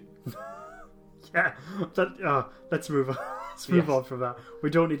story. Yeah, let's move on. Let's move on from that. We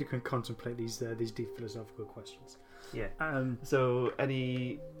don't need to contemplate these deep philosophical questions. Yeah. So,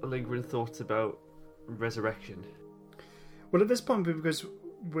 any lingering thoughts about resurrection? Well, at this point, because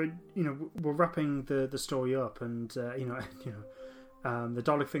we're wrapping the story up, and the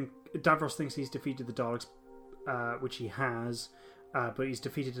Dalek Davros thinks he's defeated the Daleks, which he has, but he's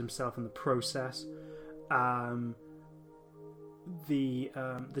defeated himself in the process. The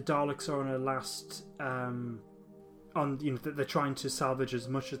Daleks are on a last they're trying to salvage as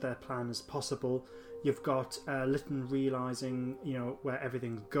much of their plan as possible. You've got Lytton realizing where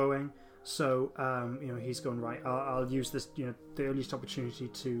everything's going, so he's going, right, I'll use this the earliest opportunity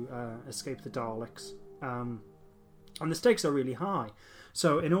to escape the Daleks, and the stakes are really high.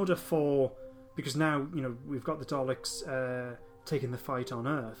 So in order because now we've got the Daleks taking the fight on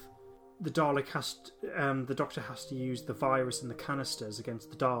Earth, the Doctor has to use the virus in the canisters against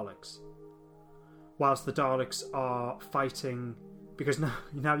the Daleks, whilst the Daleks are fighting, because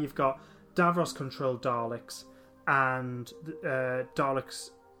now you've got Davros-controlled Daleks and Daleks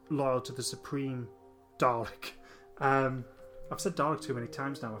loyal to the Supreme Dalek. I've said Dalek too many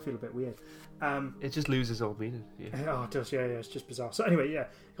times now. I feel a bit weird. It just loses all meaning. Yeah. Oh, it does. Yeah, it's just bizarre. So anyway, yeah,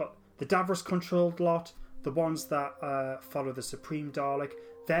 got the Davros-controlled lot, the ones that follow the Supreme Dalek.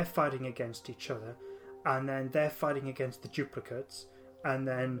 They're fighting against each other, and then they're fighting against the duplicates, and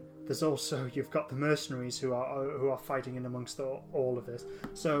then there's also you've got the mercenaries who are fighting in amongst all of this.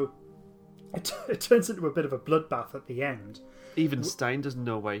 So it turns into a bit of a bloodbath at the end. Even Stein doesn't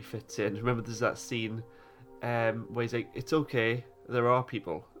know where he fits in. Remember, there's that scene where he's like, "It's okay, there are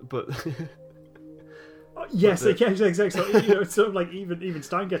people," but yes, exactly. It's sort of like even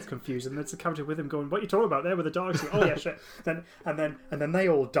Stein gets confused, and there's a character with him going, "What are you talking about there with the Daleks?" Oh yeah, shit. And then they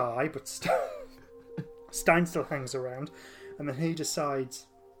all die, but Stein still hangs around, and then he decides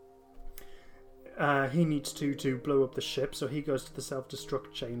he needs to blow up the ship, so he goes to the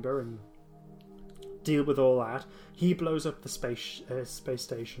self-destruct chamber and deal with all that. He blows up the space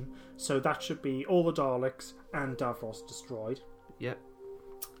station, so that should be all the Daleks and Davros destroyed. Yep.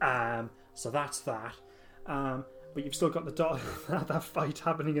 So that's that. but you've still got that fight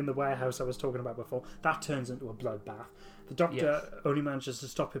happening in the warehouse I was talking about before. That turns into a bloodbath. The Doctor only manages to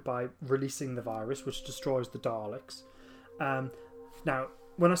stop it by releasing the virus, which destroys the Daleks. Now,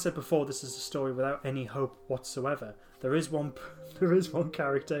 when I said before this is a story without any hope whatsoever, there is one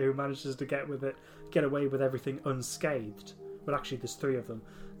character who manages to get away with everything unscathed. Well, actually, there's three of them.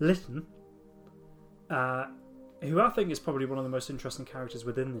 Lytton, who I think is probably one of the most interesting characters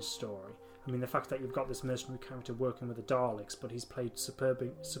within this story. I mean, the fact that you've got this mercenary character working with the Daleks, but he's played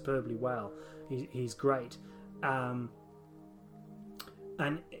superbly well. He's great. And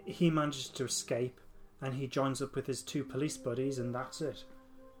he manages to escape, and he joins up with his two police buddies, and that's it.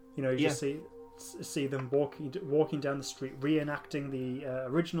 You know, you just see them walking down the street, reenacting the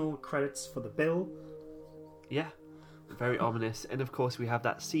original credits for the Bill. Yeah, very ominous. And of course, we have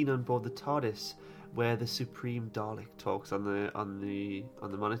that scene on board the TARDIS where the Supreme Dalek talks on the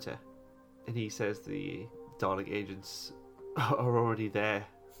monitor, and he says the Dalek agents are already there,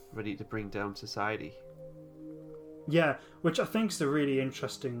 ready to bring down society. Yeah, which I think is a really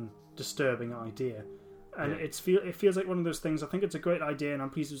interesting, disturbing idea. And it feels like one of those things. I think it's a great idea, and I'm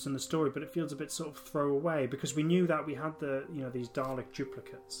pleased it's in the story, but it feels a bit sort of throwaway because we knew that we had these Dalek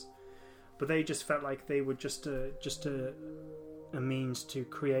duplicates, but they just felt like they were just a means to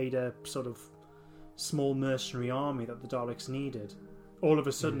create a sort of small mercenary army that the Daleks needed. All of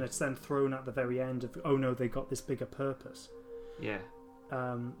a sudden, it's then thrown at the very end of, oh no, they got this bigger purpose. Yeah.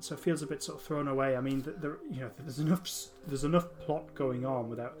 So it feels a bit sort of thrown away. I mean, there's enough plot going on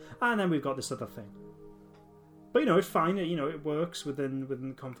without, and then we've got this other thing. But it's fine. It works within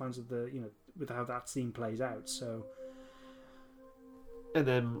the confines of with how that scene plays out. So, and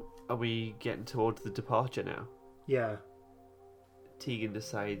then are we getting towards the departure now? Yeah. Tegan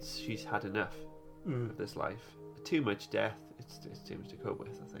decides she's had enough of this life. Too much death. It's too much to cope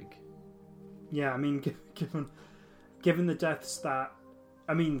with, I think. Yeah, I mean, given the deaths that,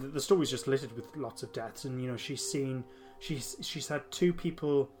 I mean, the story's just littered with lots of deaths, and she's had two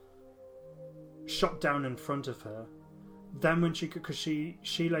people shot down in front of her. Then when because she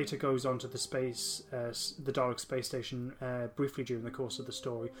later goes onto the Dalek space station briefly during the course of the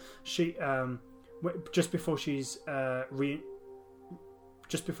story. She just before she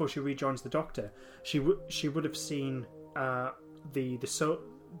rejoins the Doctor, she would have seen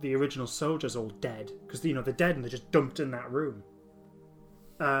the original soldiers all dead, because they're dead and they're just dumped in that room.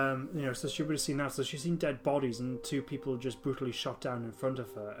 So she would have seen that. So she's seen dead bodies and two people just brutally shot down in front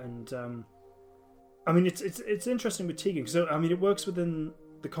of her. And I mean, it's interesting with Tegan. So I mean, it works within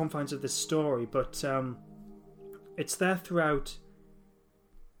the confines of this story, but it's there throughout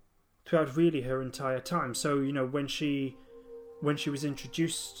really her entire time. So when she was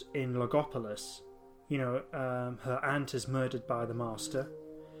introduced in Logopolis, her aunt is murdered by the Master.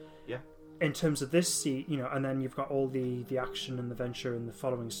 Yeah. In terms of this scene, and then you've got all the action and the venture and the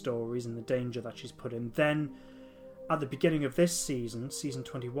following stories and the danger that she's put in. Then, at the beginning of this season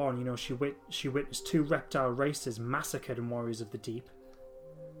 21, she witnessed two reptile races massacred in Warriors of the Deep.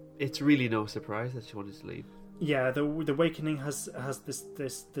 It's really no surprise that she wanted to leave. Yeah, the Awakening has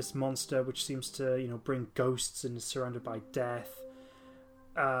this monster which seems to bring ghosts and is surrounded by death.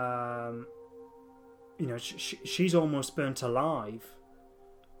 She's almost burnt alive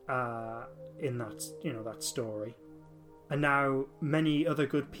in that story, and now many other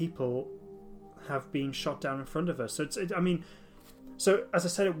good people have been shot down in front of her. So so as I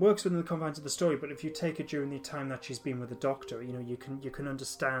said, it works within the confines of the story. But if you take it during the time that she's been with the Doctor, you can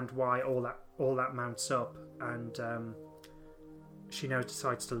understand why all that mounts up, and she now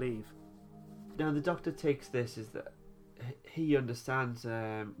decides to leave. Now the Doctor takes this as that he understands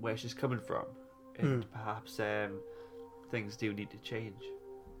where she's coming from, and perhaps things do need to change.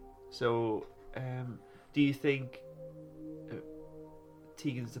 So, do you think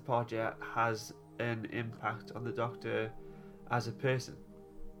Tegan's departure has an impact on the Doctor as a person?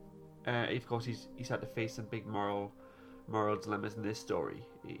 Of course, he's had to face some big moral dilemmas in this story.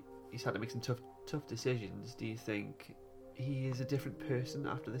 He's had to make some tough decisions. Do you think he is a different person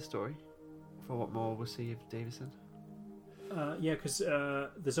after this story? For what more we'll see of Davison? Yeah, because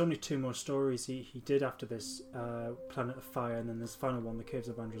there's only two more stories he did after this, Planet of Fire, and then there's the final one, The Caves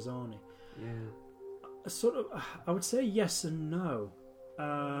of Androzani. Yeah. Sort of, I would say yes and no.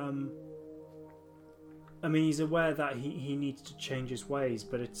 I mean, he's aware that he needs to change his ways,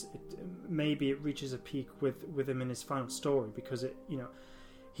 but maybe it reaches a peak with him in his final story, because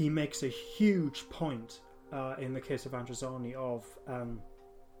he makes a huge point in The Case of Androzani of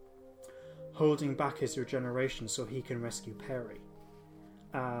holding back his regeneration so he can rescue Peri.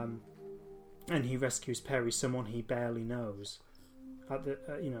 And he rescues Peri, someone he barely knows.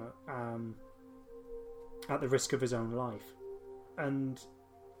 at the risk of his own life. And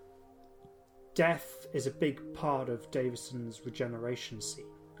death is a big part of Davison's regeneration scene.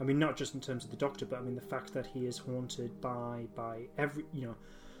 I mean, not just in terms of the Doctor, but I mean the fact that he is haunted by every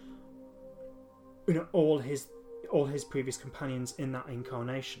all his previous companions in that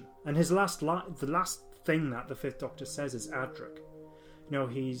incarnation. And his the last thing that the Fifth Doctor says is Adric.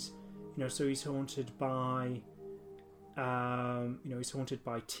 He's haunted by he's haunted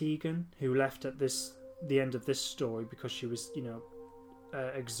by Tegan, who left at the end of this story because she was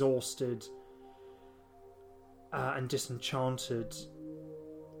exhausted and disenchanted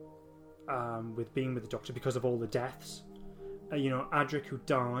with being with the Doctor because of all the deaths. Adric, who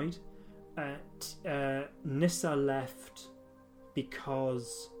died. Nyssa left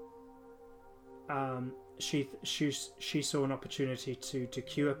because she saw an opportunity to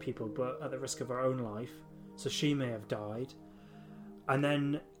cure people, but at the risk of her own life, so she may have died. And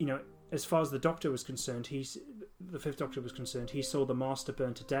then, as far as the Doctor was concerned, the Fifth Doctor was concerned, he saw the Master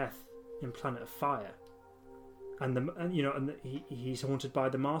burn to death in Planet of Fire, and he's haunted by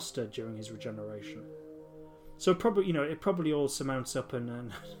the Master during his regeneration. So probably, it probably all surmounts up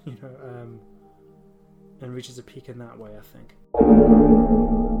and reaches a peak in that way, I think.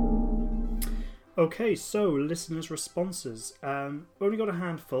 Okay, so listeners' responses. We've only got a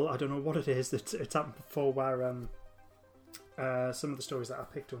handful. I don't know what it is that it's happened before, where some of the stories that I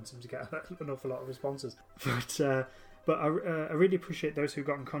picked on seem to get an awful lot of responses. But I really appreciate those who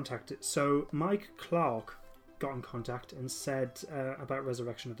got in contact. So Mike Clark got in contact and said about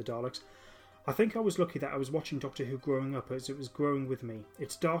Resurrection of the Daleks. I think I was lucky that I was watching Doctor Who growing up, as it was growing with me.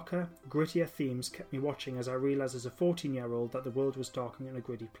 Its darker, grittier themes kept me watching as I realised as a 14-year-old that the world was dark and in a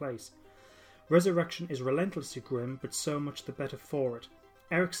gritty place. Resurrection is relentlessly grim, but so much the better for it.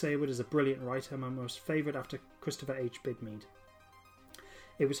 Eric Saward is a brilliant writer, my most favourite after Christopher H. Bidmead.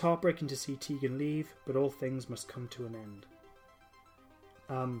 It was heartbreaking to see Tegan leave, but all things must come to an end.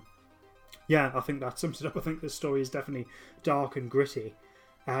 Yeah, I think that sums it up. I think this story is definitely dark and gritty.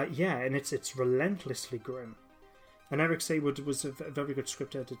 And it's relentlessly grim. And Eric Saward was a very good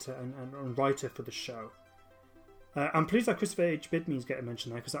script editor and writer for the show. I'm pleased that Christopher H. Bidmead's getting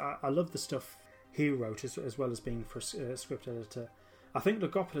mentioned there, because I love the stuff he wrote as well as being for a script editor. I think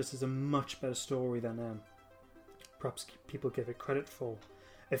Logopolis is a much better story than perhaps people give it credit for.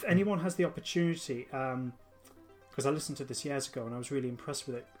 If anyone has the opportunity, because I listened to this years ago and I was really impressed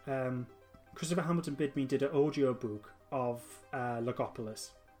with it, Christopher Hamilton Bidmead did an audio book of Logopolis,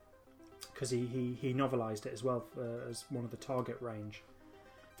 because he novelised it as well as one of the target range.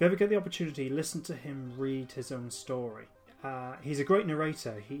 If you ever get the opportunity, listen to him read his own story. He's a great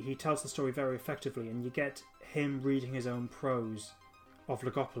narrator. He tells the story very effectively, and you get him reading his own prose of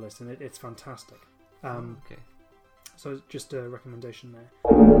Logopolis, and it's fantastic. Okay. So just a recommendation there.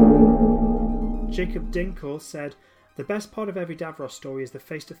 Jacob Dinkle said, the best part of every Davros story is the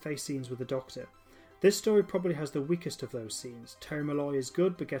face-to-face scenes with the Doctor. This story probably has the weakest of those scenes. Terry Malloy is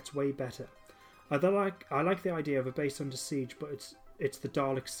good, but gets way better. I like the idea of a base under siege, but it's the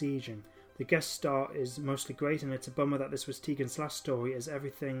Dalek sieging. The guest star is mostly great, and it's a bummer that this was Tegan's last story, as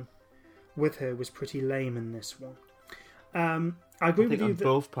everything with her was pretty lame in this one. I agree with you. On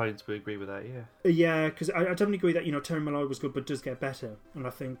both points, we agree with that, yeah. Yeah, because I definitely agree that, Terry Malloy was good, but does get better. And I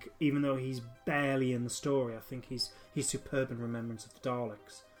think, even though he's barely in the story, I think he's superb in Remembrance of the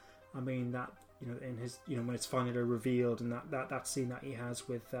Daleks. I mean, that, in his, when it's finally revealed, and that scene that he has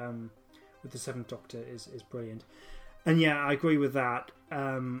with the Seventh Doctor is brilliant. And yeah, I agree with that.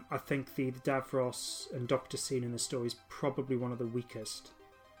 I think the Davros and Doctor scene in this story is probably one of the weakest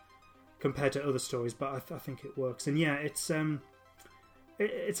compared to other stories, but I think it works. And yeah, it's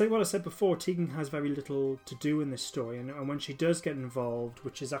like what I said before. Tegan has very little to do in this story, and when she does get involved,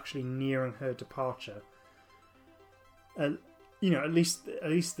 which is actually nearing her departure, at least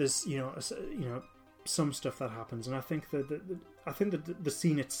there's some stuff that happens, and I think that the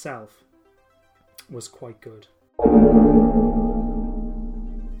scene itself was quite good.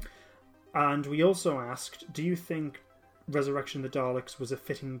 And we also asked, do you think Resurrection of the Daleks was a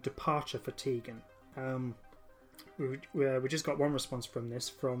fitting departure for Tegan? We just got one response from this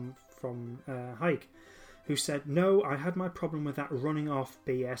from Hike, who said, no, I had my problem with that running off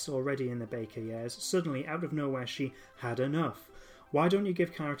BS already in the Baker years. Suddenly, out of nowhere, she had enough. Why don't you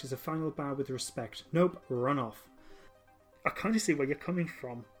give characters a final bow with respect? Nope, run off. I kind of see where you're coming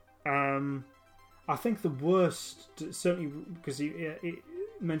from. I think the worst, certainly because it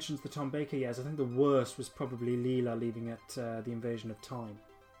mentions the Tom Baker years, I think the worst was probably Leela leaving at the Invasion of Time.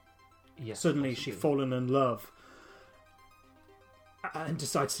 Yes, suddenly she's fallen in love and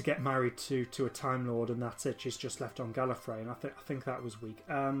decides to get married to a Time Lord, and that's it. She's just left on Gallifrey, and I think that was weak.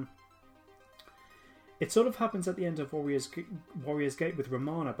 It sort of happens at the end of Warrior's Gate with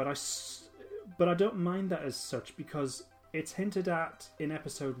Romana, but I don't mind that as such, because it's hinted at in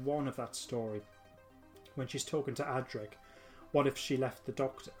episode 1 of that story when she's talking to Adric. What if she left the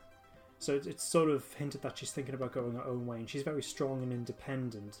Doctor? So it's sort of hinted that she's thinking about going her own way, and she's very strong and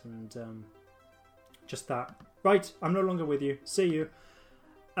independent, and just that. Right, I'm no longer with you. See you.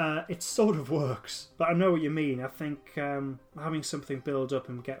 It sort of works, but I know what you mean. I think having something build up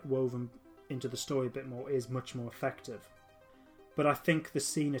and get woven into the story a bit more is much more effective. But I think the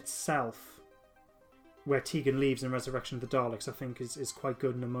scene itself, where Tegan leaves in Resurrection of the Daleks, I think is quite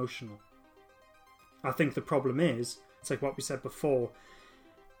good and emotional. I think the problem is, it's like what we said before,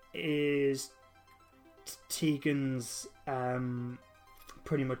 is Tegan's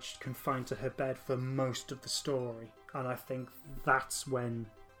pretty much confined to her bed for most of the story, and I think that's the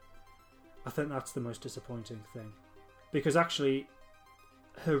most disappointing thing, because actually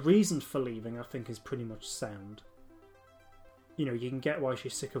her reason for leaving, I think, is pretty much sound. You know, you can get why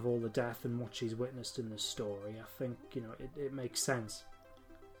she's sick of all the death and what she's witnessed in this story. I think, you know, it makes sense.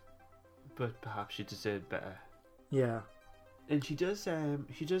 But perhaps she deserved better. Yeah. And she does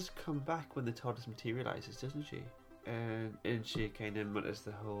come back when the TARDIS materialises, doesn't she? And she kind of mutters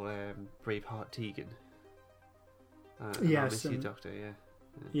the whole Braveheart Tegan. Yes. I'll miss you, Doctor,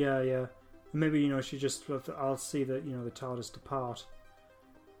 Yeah. Maybe, you know, she just... I'll see that, you know, the TARDIS depart.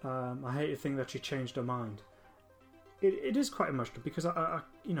 I hate to think that she changed her mind. It is quite emotional, because I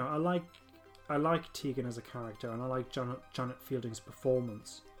like Tegan as a character, and I like Janet Fielding's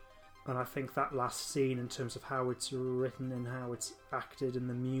performance. And I think that last scene, in terms of how it's written and how it's acted and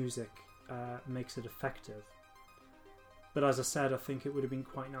the music, makes it effective. But as I said, I think it would have been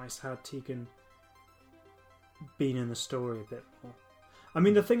quite nice had Tegan been in the story a bit more. I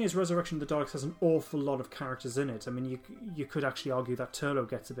mean, the thing is, Resurrection of the Daleks has an awful lot of characters in it. I mean, you could actually argue that Turlough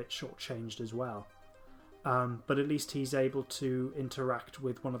gets a bit shortchanged as well. But at least he's able to interact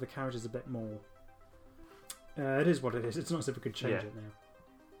with one of the characters a bit more. It is what it is. It's not as if we could change it now.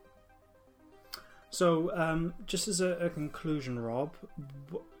 So, just as a conclusion, Rob,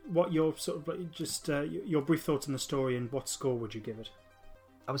 what your sort of just your brief thoughts on the story, and what score would you give it?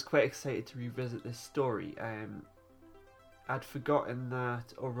 I was quite excited to revisit this story. I'd forgotten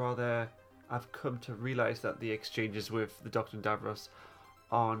that, or rather, I've come to realise that the exchanges with the Doctor and Davros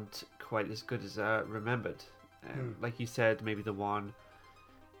aren't quite as good as I remembered. Like you said, maybe the one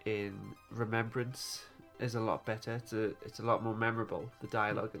in Remembrance is a lot better. It's a lot more memorable, the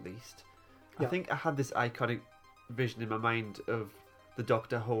dialogue at least. Yeah. I think I had this iconic vision in my mind of the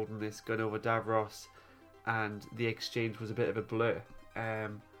Doctor holding this gun over Davros, and the exchange was a bit of a blur. I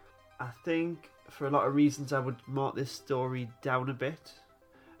think for a lot of reasons I would mark this story down a bit,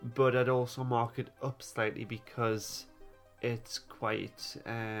 but I'd also mark it up slightly because it's quite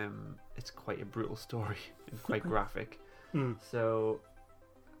a brutal story and quite graphic. So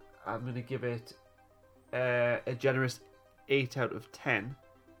I'm going to give it a generous 8 out of 10,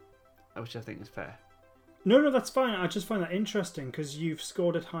 which I think is fair. No, that's fine. I just find that interesting because you've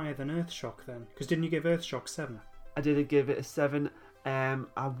scored it higher than Earthshock then. Because didn't you give Earthshock 7? I did give it a 7.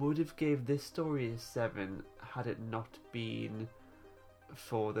 I would have gave this story a 7 had it not been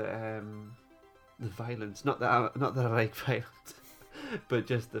for the violence. Not that I like violence, but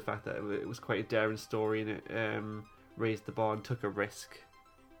just the fact that it was quite a daring story, and it raised the bar and took a risk.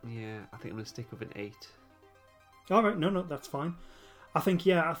 Yeah, I think I'm going to stick with an 8. All right, no, that's fine. I think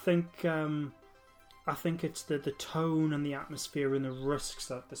it's the tone and the atmosphere and the risks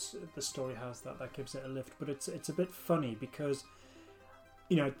that the story has that gives it a lift. But it's a bit funny because,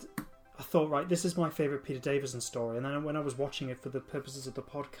 you know, I thought, right, this is my favourite Peter Davison story, and then when I was watching it for the purposes of the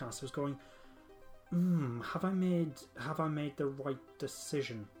podcast, I was going, have I made the right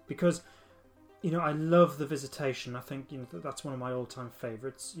decision? Because, you know, I love The Visitation. I think, you know, that's one of my all-time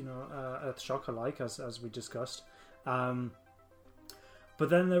favourites. You know, Earthshock I like, as we discussed. But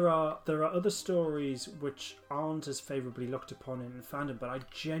then there are other stories which aren't as favourably looked upon in fandom, but I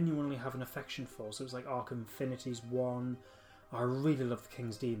genuinely have an affection for. So it was like Arkham Infinity's one. I really love The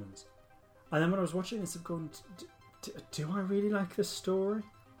King's Demons. And then when I was watching this, I'm going, do I really like this story?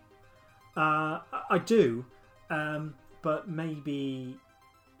 I do, but maybe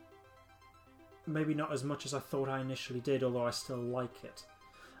not as much as I thought I initially did, although I still like it.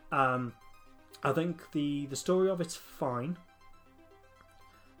 I think the story of it's fine.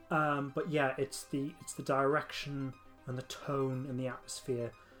 But yeah, it's the direction and the tone and the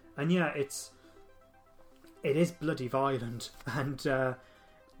atmosphere, and yeah, it is bloody violent, and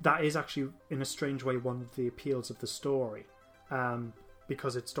that is actually, in a strange way, one of the appeals of the story,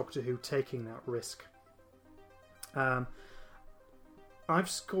 because it's Doctor Who taking that risk. I've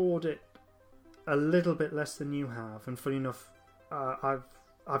scored it a little bit less than you have, and funny enough, I've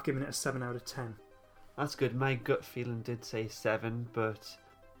given it a 7 out of 10. That's good. My gut feeling did say 7, but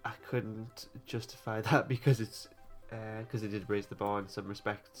I couldn't justify that because it did raise the bar in some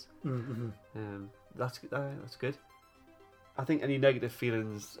respects. Mm-hmm. That's good. I think any negative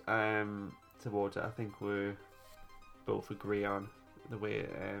feelings towards it, I think we both agree on the way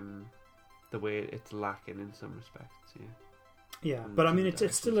it's lacking in some respects. Yeah, but I mean,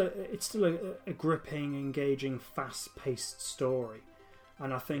 it's still a gripping, engaging, fast-paced story,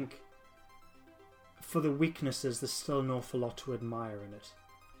 and I think for the weaknesses, there's still an awful lot to admire in it.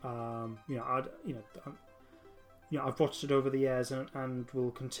 I've watched it over the years and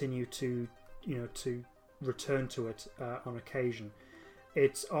will continue to return to it on occasion.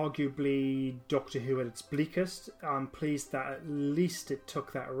 It's arguably Doctor Who at its bleakest. I'm pleased that at least it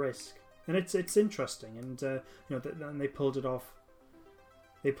took that risk, and it's interesting, and and they pulled it off.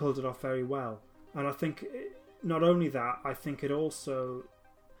 They pulled it off very well, and I think not only that, I think the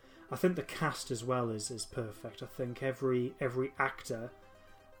cast as well is perfect. I think every actor,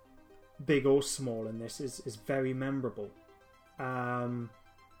 big or small, in this is very memorable. And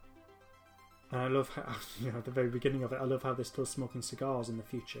I love how, at the very beginning of it, I love how they're still smoking cigars in the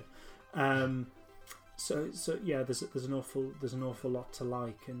future. So yeah, there's an awful lot to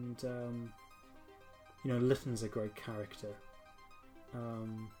like, and Lytton's a great character.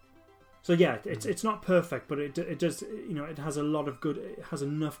 So yeah, it's not perfect, but it does, it has a lot of good. It has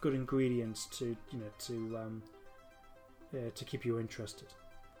enough good ingredients to keep you interested.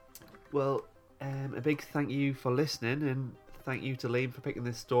 Well, a big thank you for listening, and thank you to Liam for picking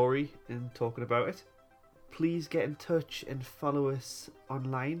this story and talking about it. Please get in touch and follow us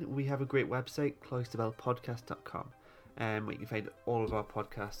online. We have a great website, cloisterbellpodcast.com, where you can find all of our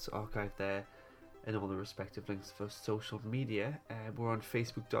podcasts archived there and all the respective links for social media. We're on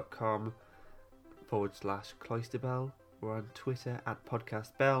facebook.com/cloisterbell. We're on Twitter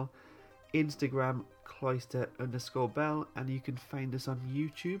 @podcastbell, Instagram cloister_bell, and you can find us on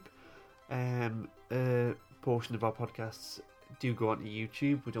YouTube. A portion of our podcasts do go onto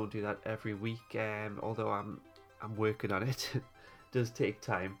YouTube. We don't do that every week, although I'm working on it. It does take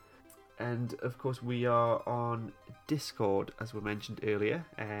time. And of course we are on Discord, as we mentioned earlier.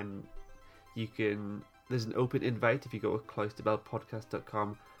 There's an open invite if you go to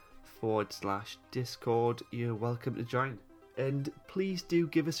cloisterbellpodcast.com/Discord. You're welcome to join. And please do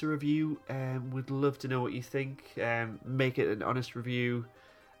give us a review. We'd love to know what you think. Make it an honest review.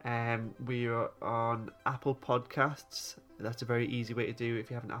 We are on Apple Podcasts. That's a very easy way to do if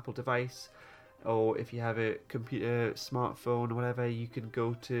you have an Apple device, or if you have a computer, smartphone, or whatever. You can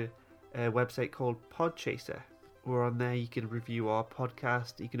go to a website called Podchaser. We're on there. You can review our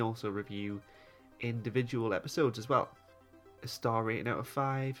podcast. You can also review individual episodes as well. A star rating out of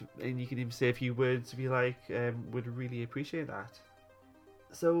 5, and you can even say a few words if you like. Would really appreciate that.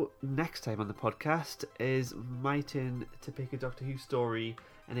 So next time on the podcast is my turn to pick a Doctor Who story,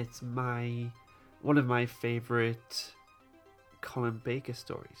 and it's one of my favourite Colin Baker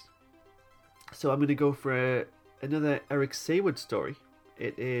stories. So I'm going to go for another Eric Saward story.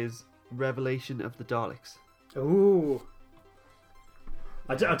 It is Revelation of the Daleks. Ooh,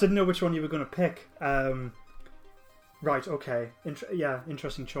 I didn't know which one you were going to pick. Right, okay.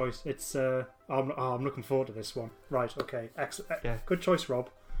 Interesting choice. It's I'm looking forward to this one. Right, okay. Excellent. Yeah. Good choice, Rob.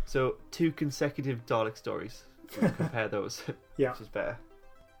 So 2 consecutive Dalek stories. We'll compare those. Yeah. Which is better.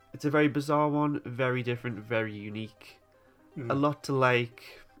 It's a very bizarre one, very different, very unique. A lot to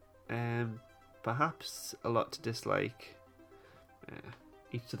like, perhaps a lot to dislike.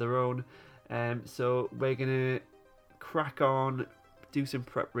 Each to their own. So we're going to crack on, do some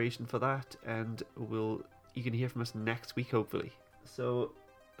preparation for that, and you can hear from us next week, hopefully. So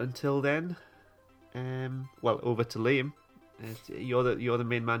until then, over to Liam. You're the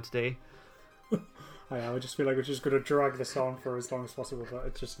main man today. I just feel like we're just going to drag this on for as long as possible, but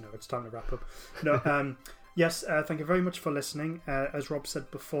it's time to wrap up. No, yes, thank you very much for listening. As Rob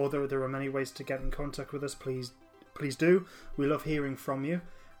said before, there are many ways to get in contact with us. Please do. We love hearing from you.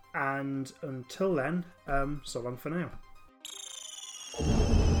 And until then, so long for now.